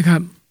ไปได้ครั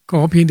บขอ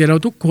เพียงแต่เรา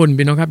ทุกคน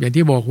พี่น้องครับอย่าง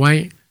ที่บอกไว้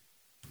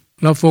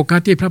เราโฟกั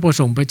สที่พระประ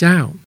สงค์พระเจ้า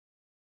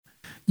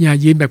อย่า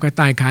ยืนแบบกระ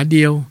ต่ายขาเ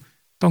ดียว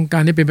ต้องกา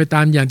รให้เป็นไปต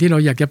ามอย่างที่เรา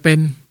อยากจะเป็น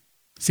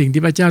สิ่ง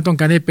ที่พระเจ้าต้อง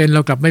การให้เป็นเร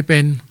ากลับไม่เป็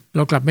นเร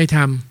ากลับไม่ท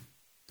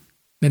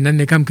ำดังนั้น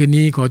ในค่ำคืน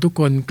นี้ขอทุก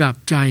คนกลับ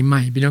ใจให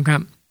ม่พี่น้องครั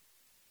บ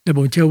และผ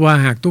มเชื่อว่า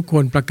หากทุกค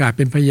นประกาศเ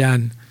ป็นพยาน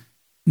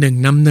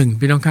1 นำ 1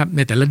พี่น้องครับใน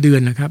แต่ละเดือ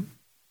นนะครับ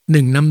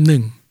1 นำ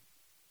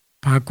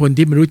 1พาคน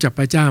ที่ไม่รู้จัก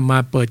พระเจ้ามา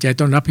เปิดใจ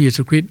ต้อนรับพระเย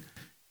ซูคริสต์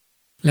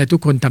และทุก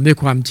คนทำด้วย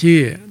ความเชื่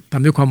อท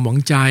ำด้วยความหวัง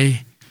ใจ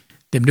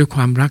เต็มด้วยค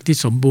วามรักที่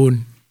สมบูรณ์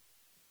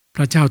พ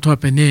ระเจ้าทอด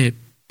พระเนตร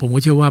ผมก็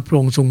เชื่อว่าพระ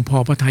องค์ทรงพอ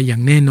พระทัยอย่า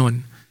งแน่นอน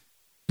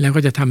แล้ว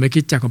ก็จะทำให้ค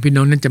ริสตจักรของพี่น้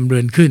องนั้นจำเริ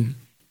ญขึ้น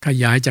ข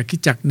ยายจากคริส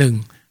ตจักรหนึ่ง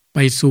ไป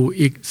สู่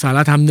อีกสาร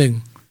ธรรมหนึ่ง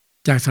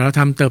จากสารธ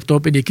รรมเติบโต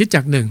เป็นอีกคริสต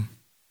จักรหนึ่ง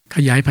ข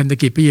ยายพันธ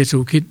กิจพระเยซู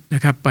คริสต์น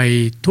ะครับไป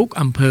ทุก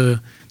อำเภอ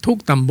ทุก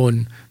ตำบล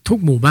ทุก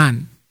หมู่บ้าน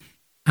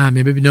อาเม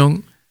นพี่น้อง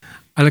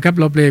เอาละครับ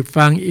เราเบรก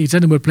ฟังอีกสัก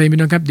หนึ่งบทเพลงพี่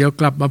น้องครับเดี๋ยว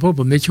กลับมาพบ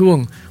ผมในช่วง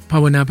ภา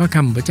วนาพระค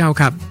ำของพระเจ้า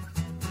ครับ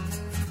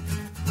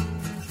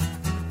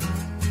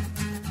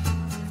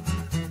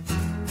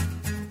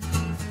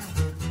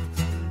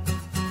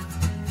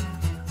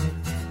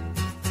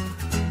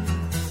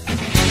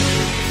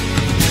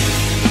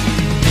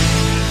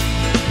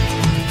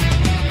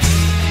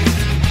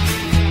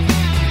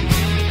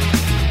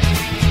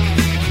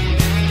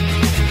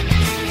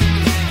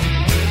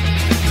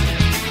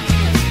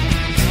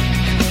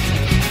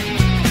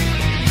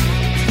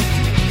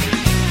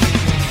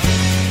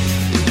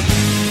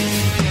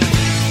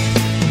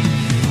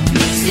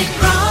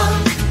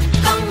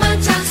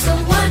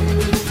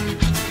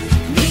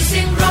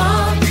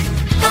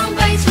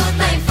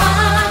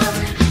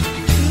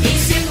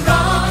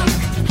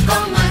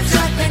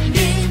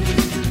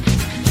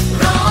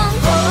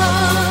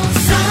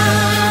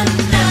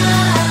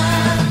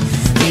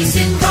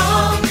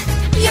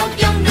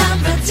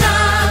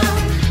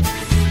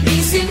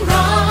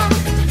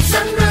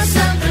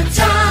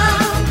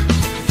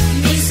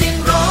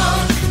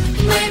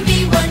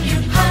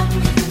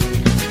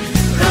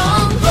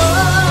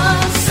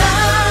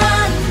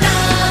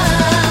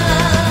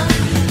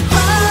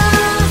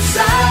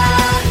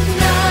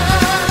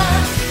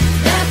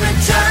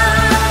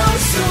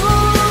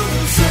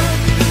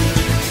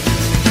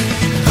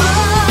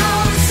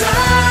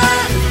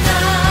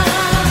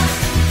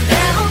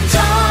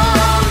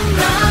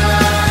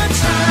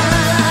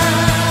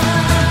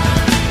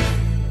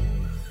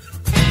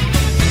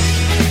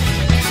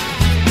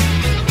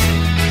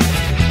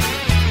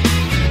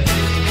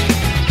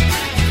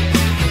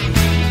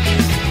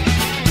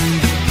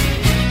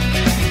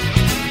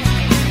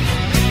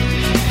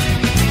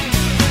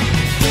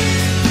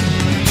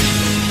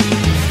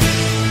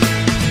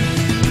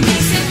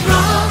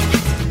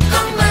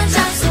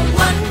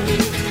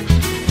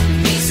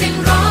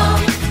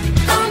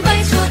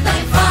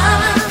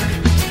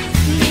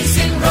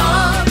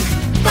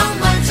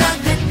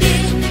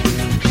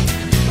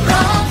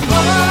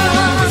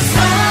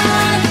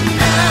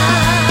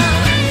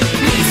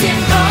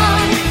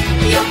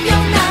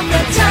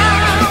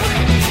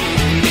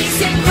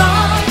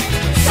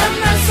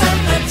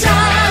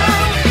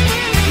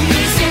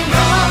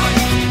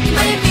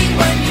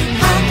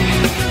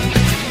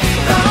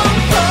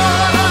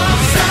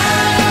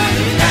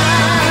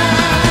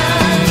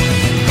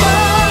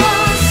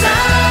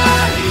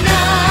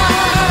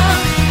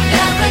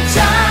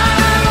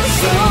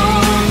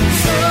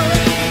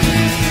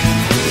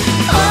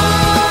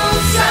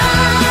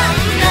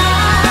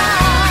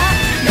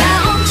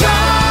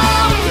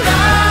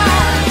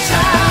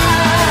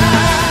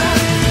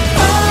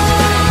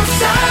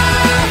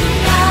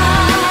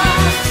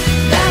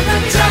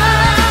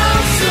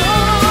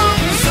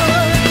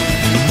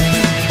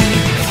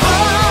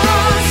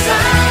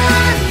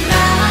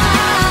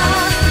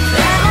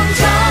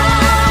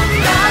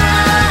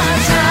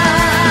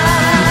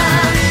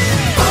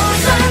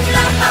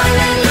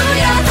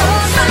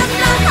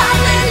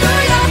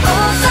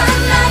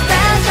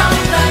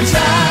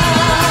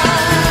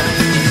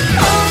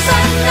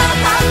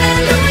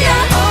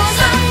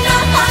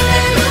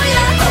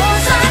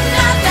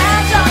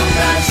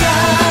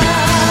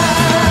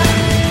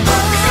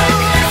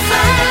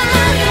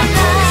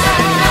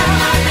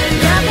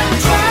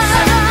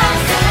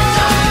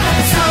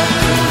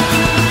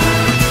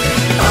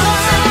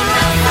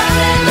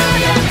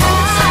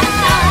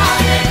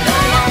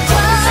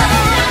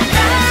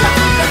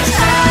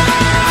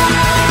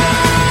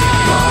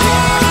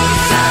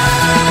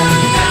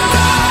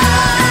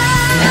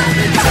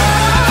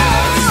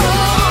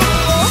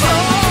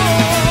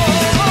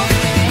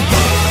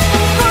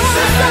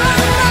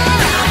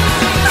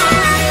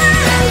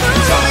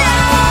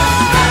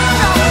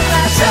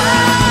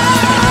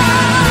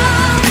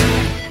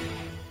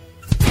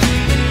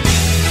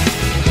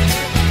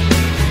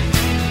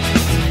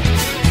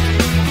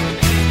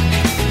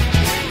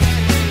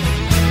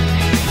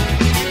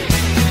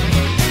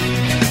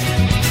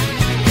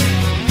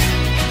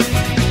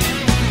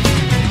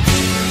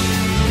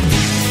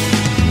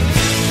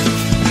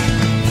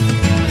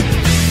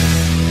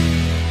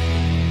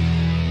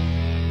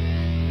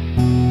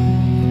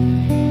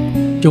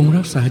จง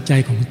รักษาใจ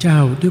ของเจ้า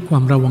ด้วยควา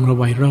มระวังระ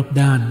ไวรอบ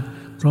ด้าน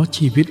เพราะ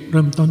ชีวิตเ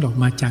ริ่มต้นออก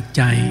มาจากใ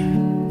จ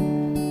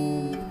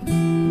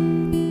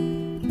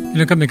แ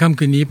ล้วก็ในค่ำ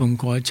คืนนี้ผม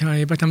ขอใช้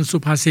พระธรรมสุ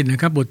ภาษิตน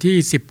ะครับบทที่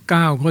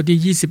19ข้อ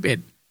ที่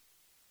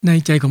21ใน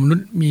ใจของมนุษ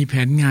ย์มีแผ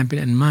นงานเป็น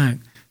อันมาก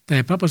แต่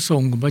พระประส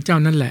งค์ของพระเจ้า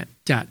นั่นแหละ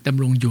จะด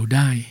ำรงอยู่ไ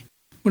ด้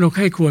เมื่อเราใค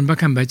ร่ครวญพระ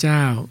คำพระเจ้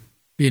า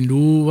เรียน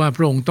รู้ว่าพ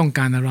ระองค์ต้องก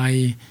ารอะไร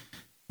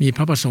มีพ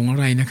ระประสงค์อะ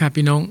ไรนะครับ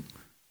พี่น้อง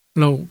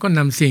เราก็น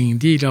ำสิ่ง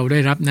ที่เราไ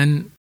ด้รับนั้น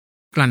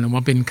กลั่นออกม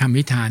าเป็นคำอ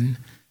ธิษฐาน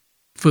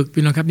ฝึก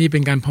พี่น้องครับนี่เป็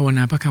นการภาวน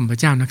าพระคำพระ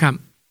เจ้านะครับ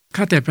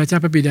ข้าแต่พระเจ้า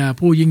พระบิดา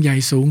ผู้ยิ่งใหญ่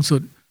สูงสุ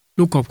ด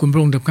ลูกขอบคุณพร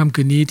ะองค์ในค่ำ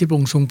คืนนี้ที่พระอ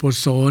งค์ทรงโปรด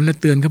สอนและ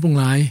เตือนข้าพง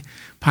หลาย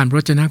ผ่านพระ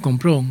วจนะของ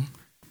พระองค์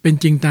เป็น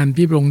จริงตาม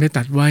ที่พระองค์ได้ต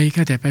รัสไว้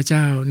ข้าแต่พระเจ้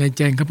าในใ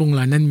จข้าพงหล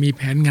ายนั้นมีแ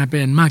ผนงานเป็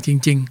นอันมากจ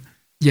ริง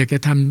ๆอยากจะ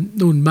ทำ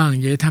นู่นบ้าง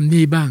อยากจะทำ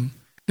นี่บ้าง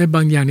และบ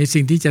างอย่างใน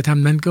สิ่งที่จะท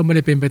ำนั้นก็ไม่ไ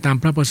ด้เป็นไปตาม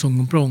พระประสงค์ข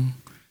องพระองค์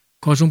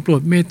ขอทรงโปร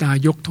ดเมตตา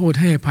ยกโทษ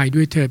ให้อภัยด้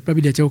วยเถิดพระ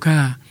บิดาเจ้าข้า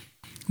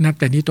นับ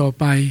แต่นี้ต่อ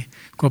ไป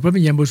ขอพระวิ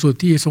ญญาณบริสุทธิ์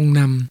ที่ทรง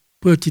นำ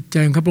เพื่อจิตใจ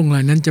ของข้าพงหล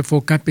ายนั้นจะโฟ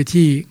กัสไป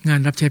ที่งาน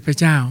รับใช้พระ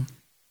เจ้า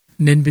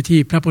เน้นไปที่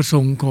พระประส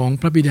งค์ของ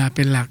พระบิดาเ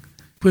ป็นหลัก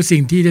เพื่อสิ่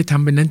งที่ได้ท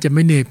ำเป็นนั้นจะไ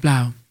ม่เหนื่อยเปล่า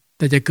แ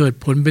ต่จะเกิด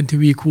ผลเป็นท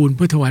วีคูณเ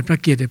พื่อถวายพระ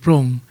เกียรติแด่พระอ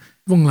งค์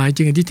วงหลาย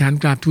จึงอธิษฐาน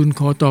กราบทูล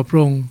ขอต่อพระ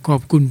องค์ขอ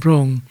บคุณพระอ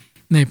งค์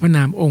ในพระน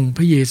ามองค์พ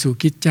ระเยซู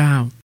คริสต์เจ้า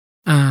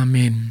อาเม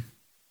น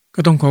ก็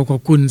ต้องขอ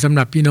บคุณสำห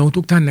รับพี่น้อง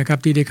ทุกท่านนะครับ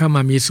ที่ได้เข้าม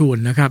ามีส่วน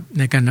นะครับใ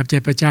นการรับใช้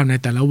พระเจ้าใน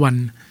แต่ละวัน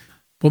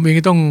ผมเอง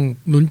ก็ต้อง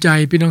หนุนใจ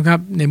พี่น้องครับ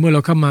ในเมื่อเร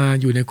าเข้ามา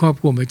อยู่ในครอบ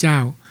ครัวพระเจ้า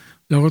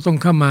เราก็ต้อง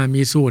เข้ามา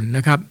มีส่วนน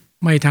ะครับ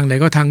ไม่ทางใด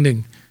ก็ทางหนึ่ง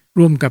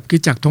ร่วมกับกิ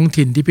จจักรท้อง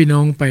ถิ่นที่พี่น้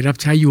องไปรับ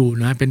ใช้อยู่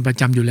นะเป็นประ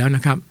จำอยู่แล้วน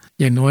ะครับ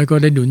อย่างน้อยก็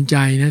ได้หนุนใจ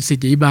นะสิท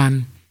ธิบาล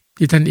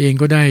ที่ท่านเอง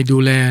ก็ได้ดู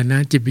แลนะ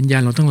จิตวิญญา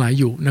ณเราทั้งหลาย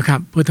อยู่นะครับ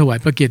เพื่อถวาย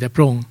พระเกียรติแด่พ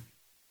ระองค์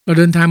เรา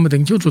เดินทางมาถึ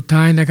งช่วงสุด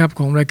ท้ายนะครับ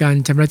ของรายการ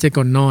ชำระใจ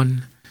ก่อนนอน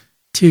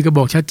ชื่อก็บ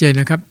อกชัดเจน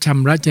นะครับช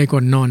ำระใจก่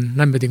อนนอน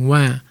นั่นหมายถึงว่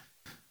า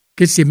ค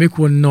ริสเตียนไม่ค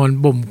วรนอน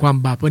บ่มความ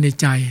บาปไว้ใน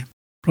ใจ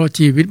เพราะ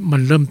ชีวิตมั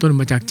นเริ่มต้น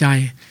มาจากใจ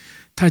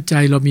ถ้าใจ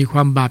เรามีคว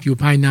ามบาปอยู่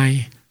ภายใน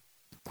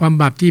ความ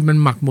บาปที่มัน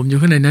หมักหมมอยู่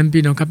ข้างในนั้น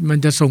พี่น้องครับมัน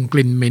จะส่งก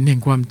ลิ่นเหม็นแห่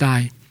งความตา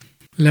ย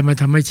และมา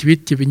ทำให้ชีวิต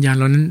จิตวิญญาณ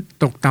เรานั้น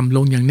ตกต่ำล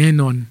งอย่างแน่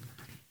นอน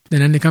ดัง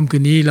นั้นในค่ำคื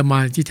นนี้เรามา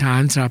อธิษฐา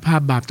นสารภา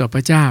พบาปต่อพร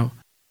ะเจ้า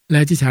และ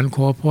อธิษฐานข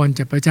อพรจ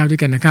ากพระเจ้าด้ว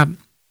ยกันนะครับ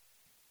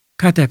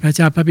ข้าแต่พระเ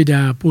จ้าพระบิด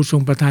าผู้ทร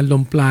งประทานล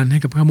มปราณให้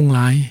กับข้าพงหล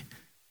าย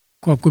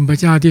ขอบคุณพระ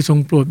เจ้าที่ทรง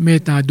โปรดเม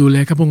ตตาดูแล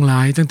ข้าพงหล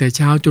ายตั้งแต่เ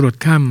ช้าจรด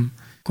ค่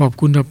ำขอบ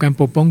คุณสำหรับการ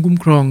ปกป้องคุ้ม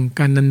ครอง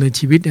การดำเนิน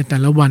ชีวิตในแต่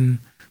ละวัน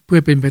เพื่อ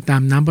เป็นไปตา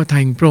มน้ำพระทั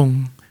ยของพระองค์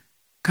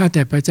ข้าแ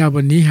ต่พระเจ้า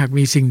วันนี้หาก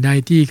มีสิ่งใด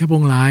ที่ข้าพ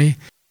งหลาย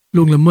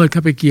ล่วงละเมิดเข้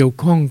าไปเกี่ยว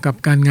ข้องกับ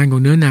การงานขอ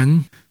งเนื้อหนัง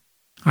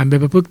หันไป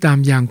ประพฤติตาม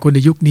อย่างคนใน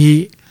ยุคนี้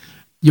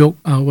ยก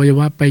อวัย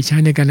วะไปใช้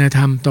ในการกระท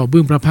ำต่อเบื้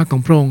องพระพักขอ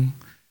งพระองค์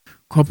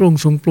ขอพระองค์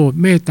ทรงโปรด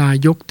เมตตา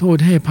ยกโทษ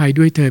ให้อภัย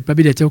ด้วยเถิดพระ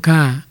บิดาเจ้าข้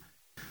า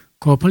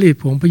ขอพระฤท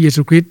ธิ์ของพระเย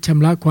ซูคริสต์ช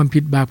ำระความผิ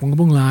ดบาปของข้า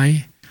พงหลาย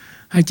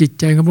ให้จิต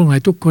ใจของข้าพงหลา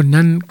ยทุกคน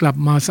นั้นกลับ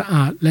มาสะอ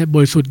าดและบ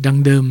ริสุทธิ์ดัง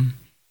เดิม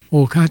โอ้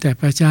ข้าแต่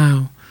พระเจ้า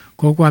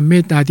ขอความเม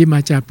ตตาที่มา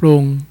จากพระอ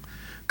งค์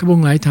ข้าพ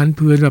งหลายฐานเ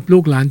ผื่อสำหรับลู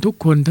กหลานทุก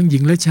คนทั้งหญิ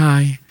งและชา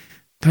ย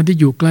ทั้งที่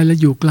อยู่ใกล้และ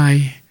อยู่ไกล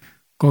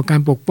ขอกา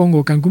รปกป้องข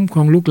อการคุ้มคร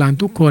องลูกหลาน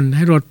ทุกคนใ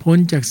ห้รอดพ้น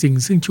จากสิ่ง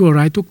ซึ่งชั่ว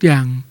ร้ายทุกอย่า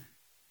ง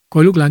ขอ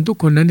ลูกหลานทุก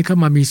คนนั้นเข้า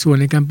มามีส่วน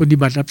ในการปฏิ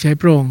บัติรับใช้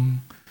พระองค์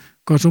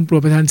ขอทรงโปร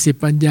ดประทานสิบ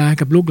ปัญญาให้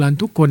กับลูกหลาน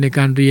ทุกคนในก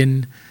ารเรียน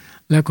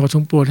และขอทร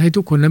งโปรดให้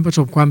ทุกคนนั้นประส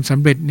บความส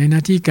ำเร็จในหน้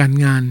าที่การ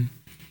งาน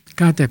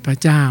ข้าแต่พระ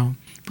เจ้า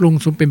พระอง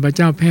ค์ทรงเป็นพระเ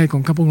จ้าแพทย์ขอ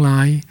งข้าพงหลา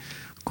ย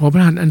ขอพร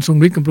ะหัตถ์อันทรง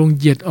ฤทธิ์กับพระองค์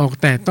เหยียดออก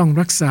แต่ต้อง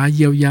รักษาเ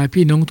ยียวยา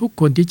พี่น้องทุก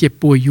คนที่เจ็บ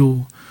ป่วยอยู่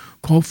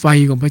ขอไฟ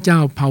ของพระเจ้า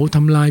เผาท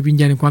ำลายวิญ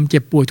ญาณแห่งความเจ็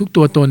บป่วยทุก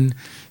ตัวตน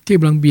ที่ก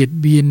ำลังเบียด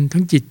เบียน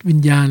ทั้งจิตวิญ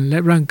ญาณและ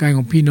ร่างกายข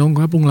องพี่น้องขอ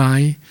งข้าพงหลา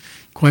ย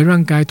ขอให้ร่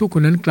างกายทุกค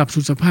นนั้นกลับ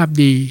สู่สภาพ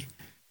ดี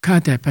ข้า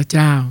แต่พระเ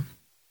จ้า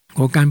ข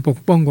อการปก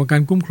ป้องขอกา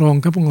รคุ้มครอง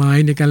ข้าพงหลาย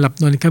ในการหลับ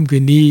นอนในค่ำคื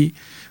นนี้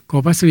ขอ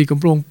พระสิริของ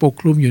พระองค์ปก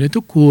คลุมอยู่ในทุ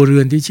กครัวเรื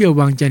อนที่เชื่อ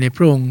วางใจในพ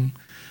ระองค์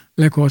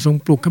และขอทรง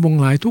ปลุกข้าพง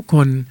หลายทุกค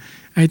น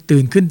ให้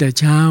ตื่นขึ้นแต่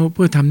เช้าเ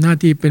พื่อทำหน้า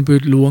ที่เป็นบุ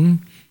ตรหลวง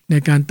ใน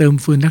การเติม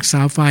ฟืนรักษ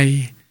าไฟ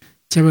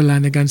ใช้เวลา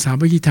ในการสา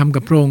มัคคีธรรม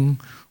กับพระองค์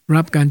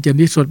รับการเจิม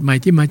ที่สดใหม่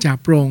ที่มาจาก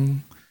พระองค์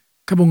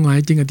ข้าพงหลาย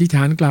จึงอธิษฐ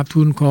านกราบ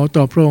ทูลขอ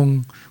ต่อพระองค์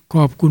ข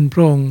อบคุณพร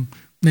ะองค์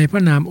ในพร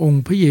ะนามอง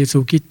ค์พระเยซู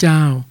คริสต์เจ้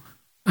า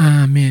อา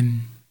เมน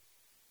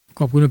ข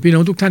อบคุณพี่น้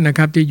องทุกท่านนะค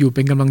รับที่อยู่เ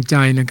ป็นกำลังใจ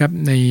นะครับ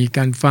ในก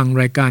ารฟัง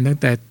รายการตั้ง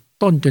แต่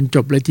ต้นจนจ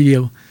บเลยทีเดี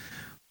ยว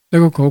แล้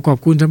วก็ขอขอบ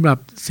คุณสำหรับ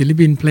ศิล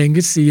ปินเพลงค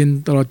ริสเตียน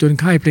ตลอดจน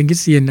ค่ายเพลงคริ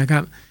สเตียนนะครั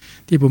บ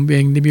ที่ผมเอ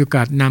งได้มีโอก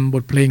าสนำบ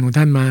ทเพลงของ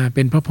ท่านมาเ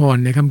ป็นพระพร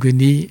ในค่ำคืน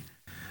นี้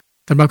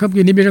สำหรับค่ำ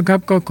คืนนี้พี่น้องครั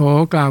บก็ขอ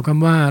กล่าวค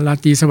ำว่ารา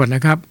ตรีสวัสดิ์น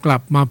ะครับกลั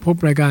บมาพบ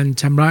รายการ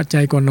ชำระใจ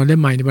ก่อนนอนได้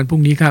ใหม่ในวันพรุ่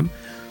งนี้ครับ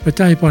พระเ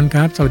จ้าให้พรค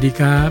รับสวัสดี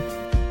ครับ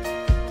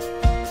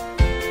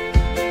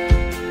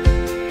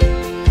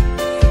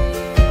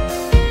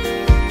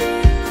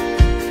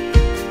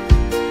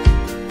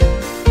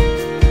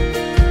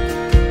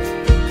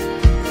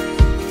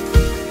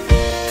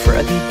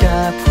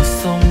ผู้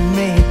ทรงเม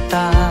ตต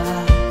า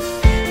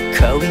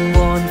ข้าวิงว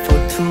อนเฝ้า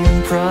ทูล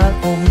พระ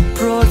องค์โป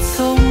รดท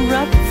รง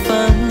รับ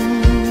ฟัง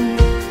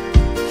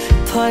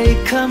ถ้อย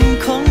ค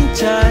ำของ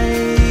ใจ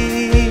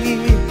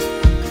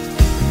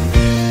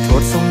โปร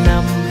ดทรงน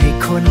ำให้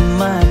คน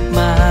มากม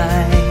า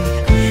ย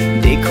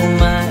ได้เข้า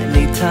มาใน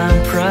ทาง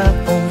พระ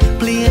องค์เ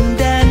ปลี่ยน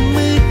แดน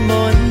มืดม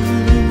น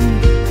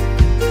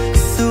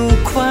สู่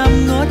ความ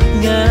งด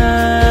งา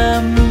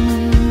ม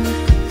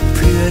เ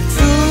พื่อ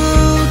ทุ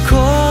กค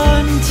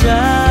นจ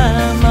ะ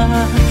มา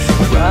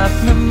กราบ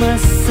นมั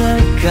ส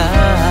กา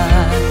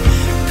ร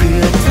เพื่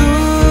อทุ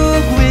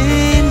กวิ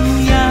ญ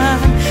ญาณ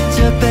จ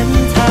ะเป็น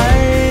ไท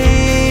ย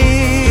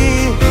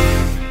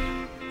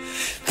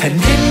แผ่น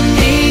ดิน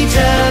นี้จ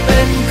ะเป็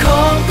นข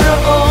องพระ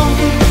องค์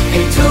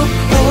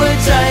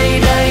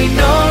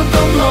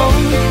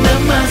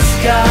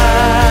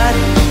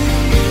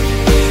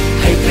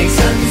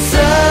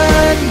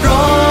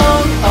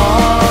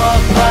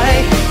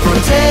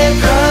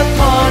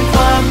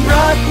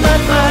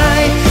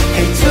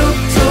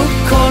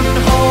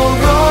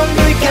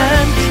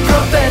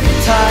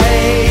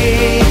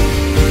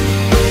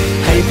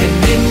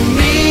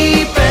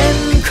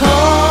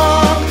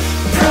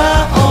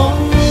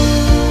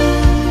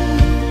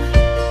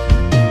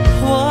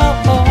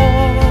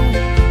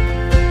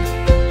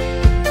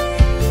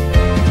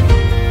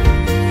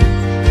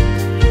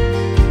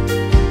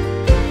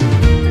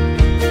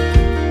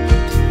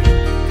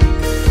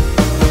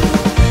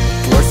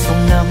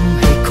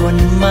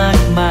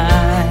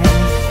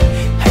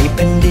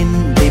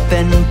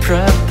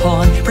พ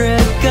รประ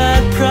กา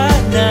ศพระ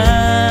นาม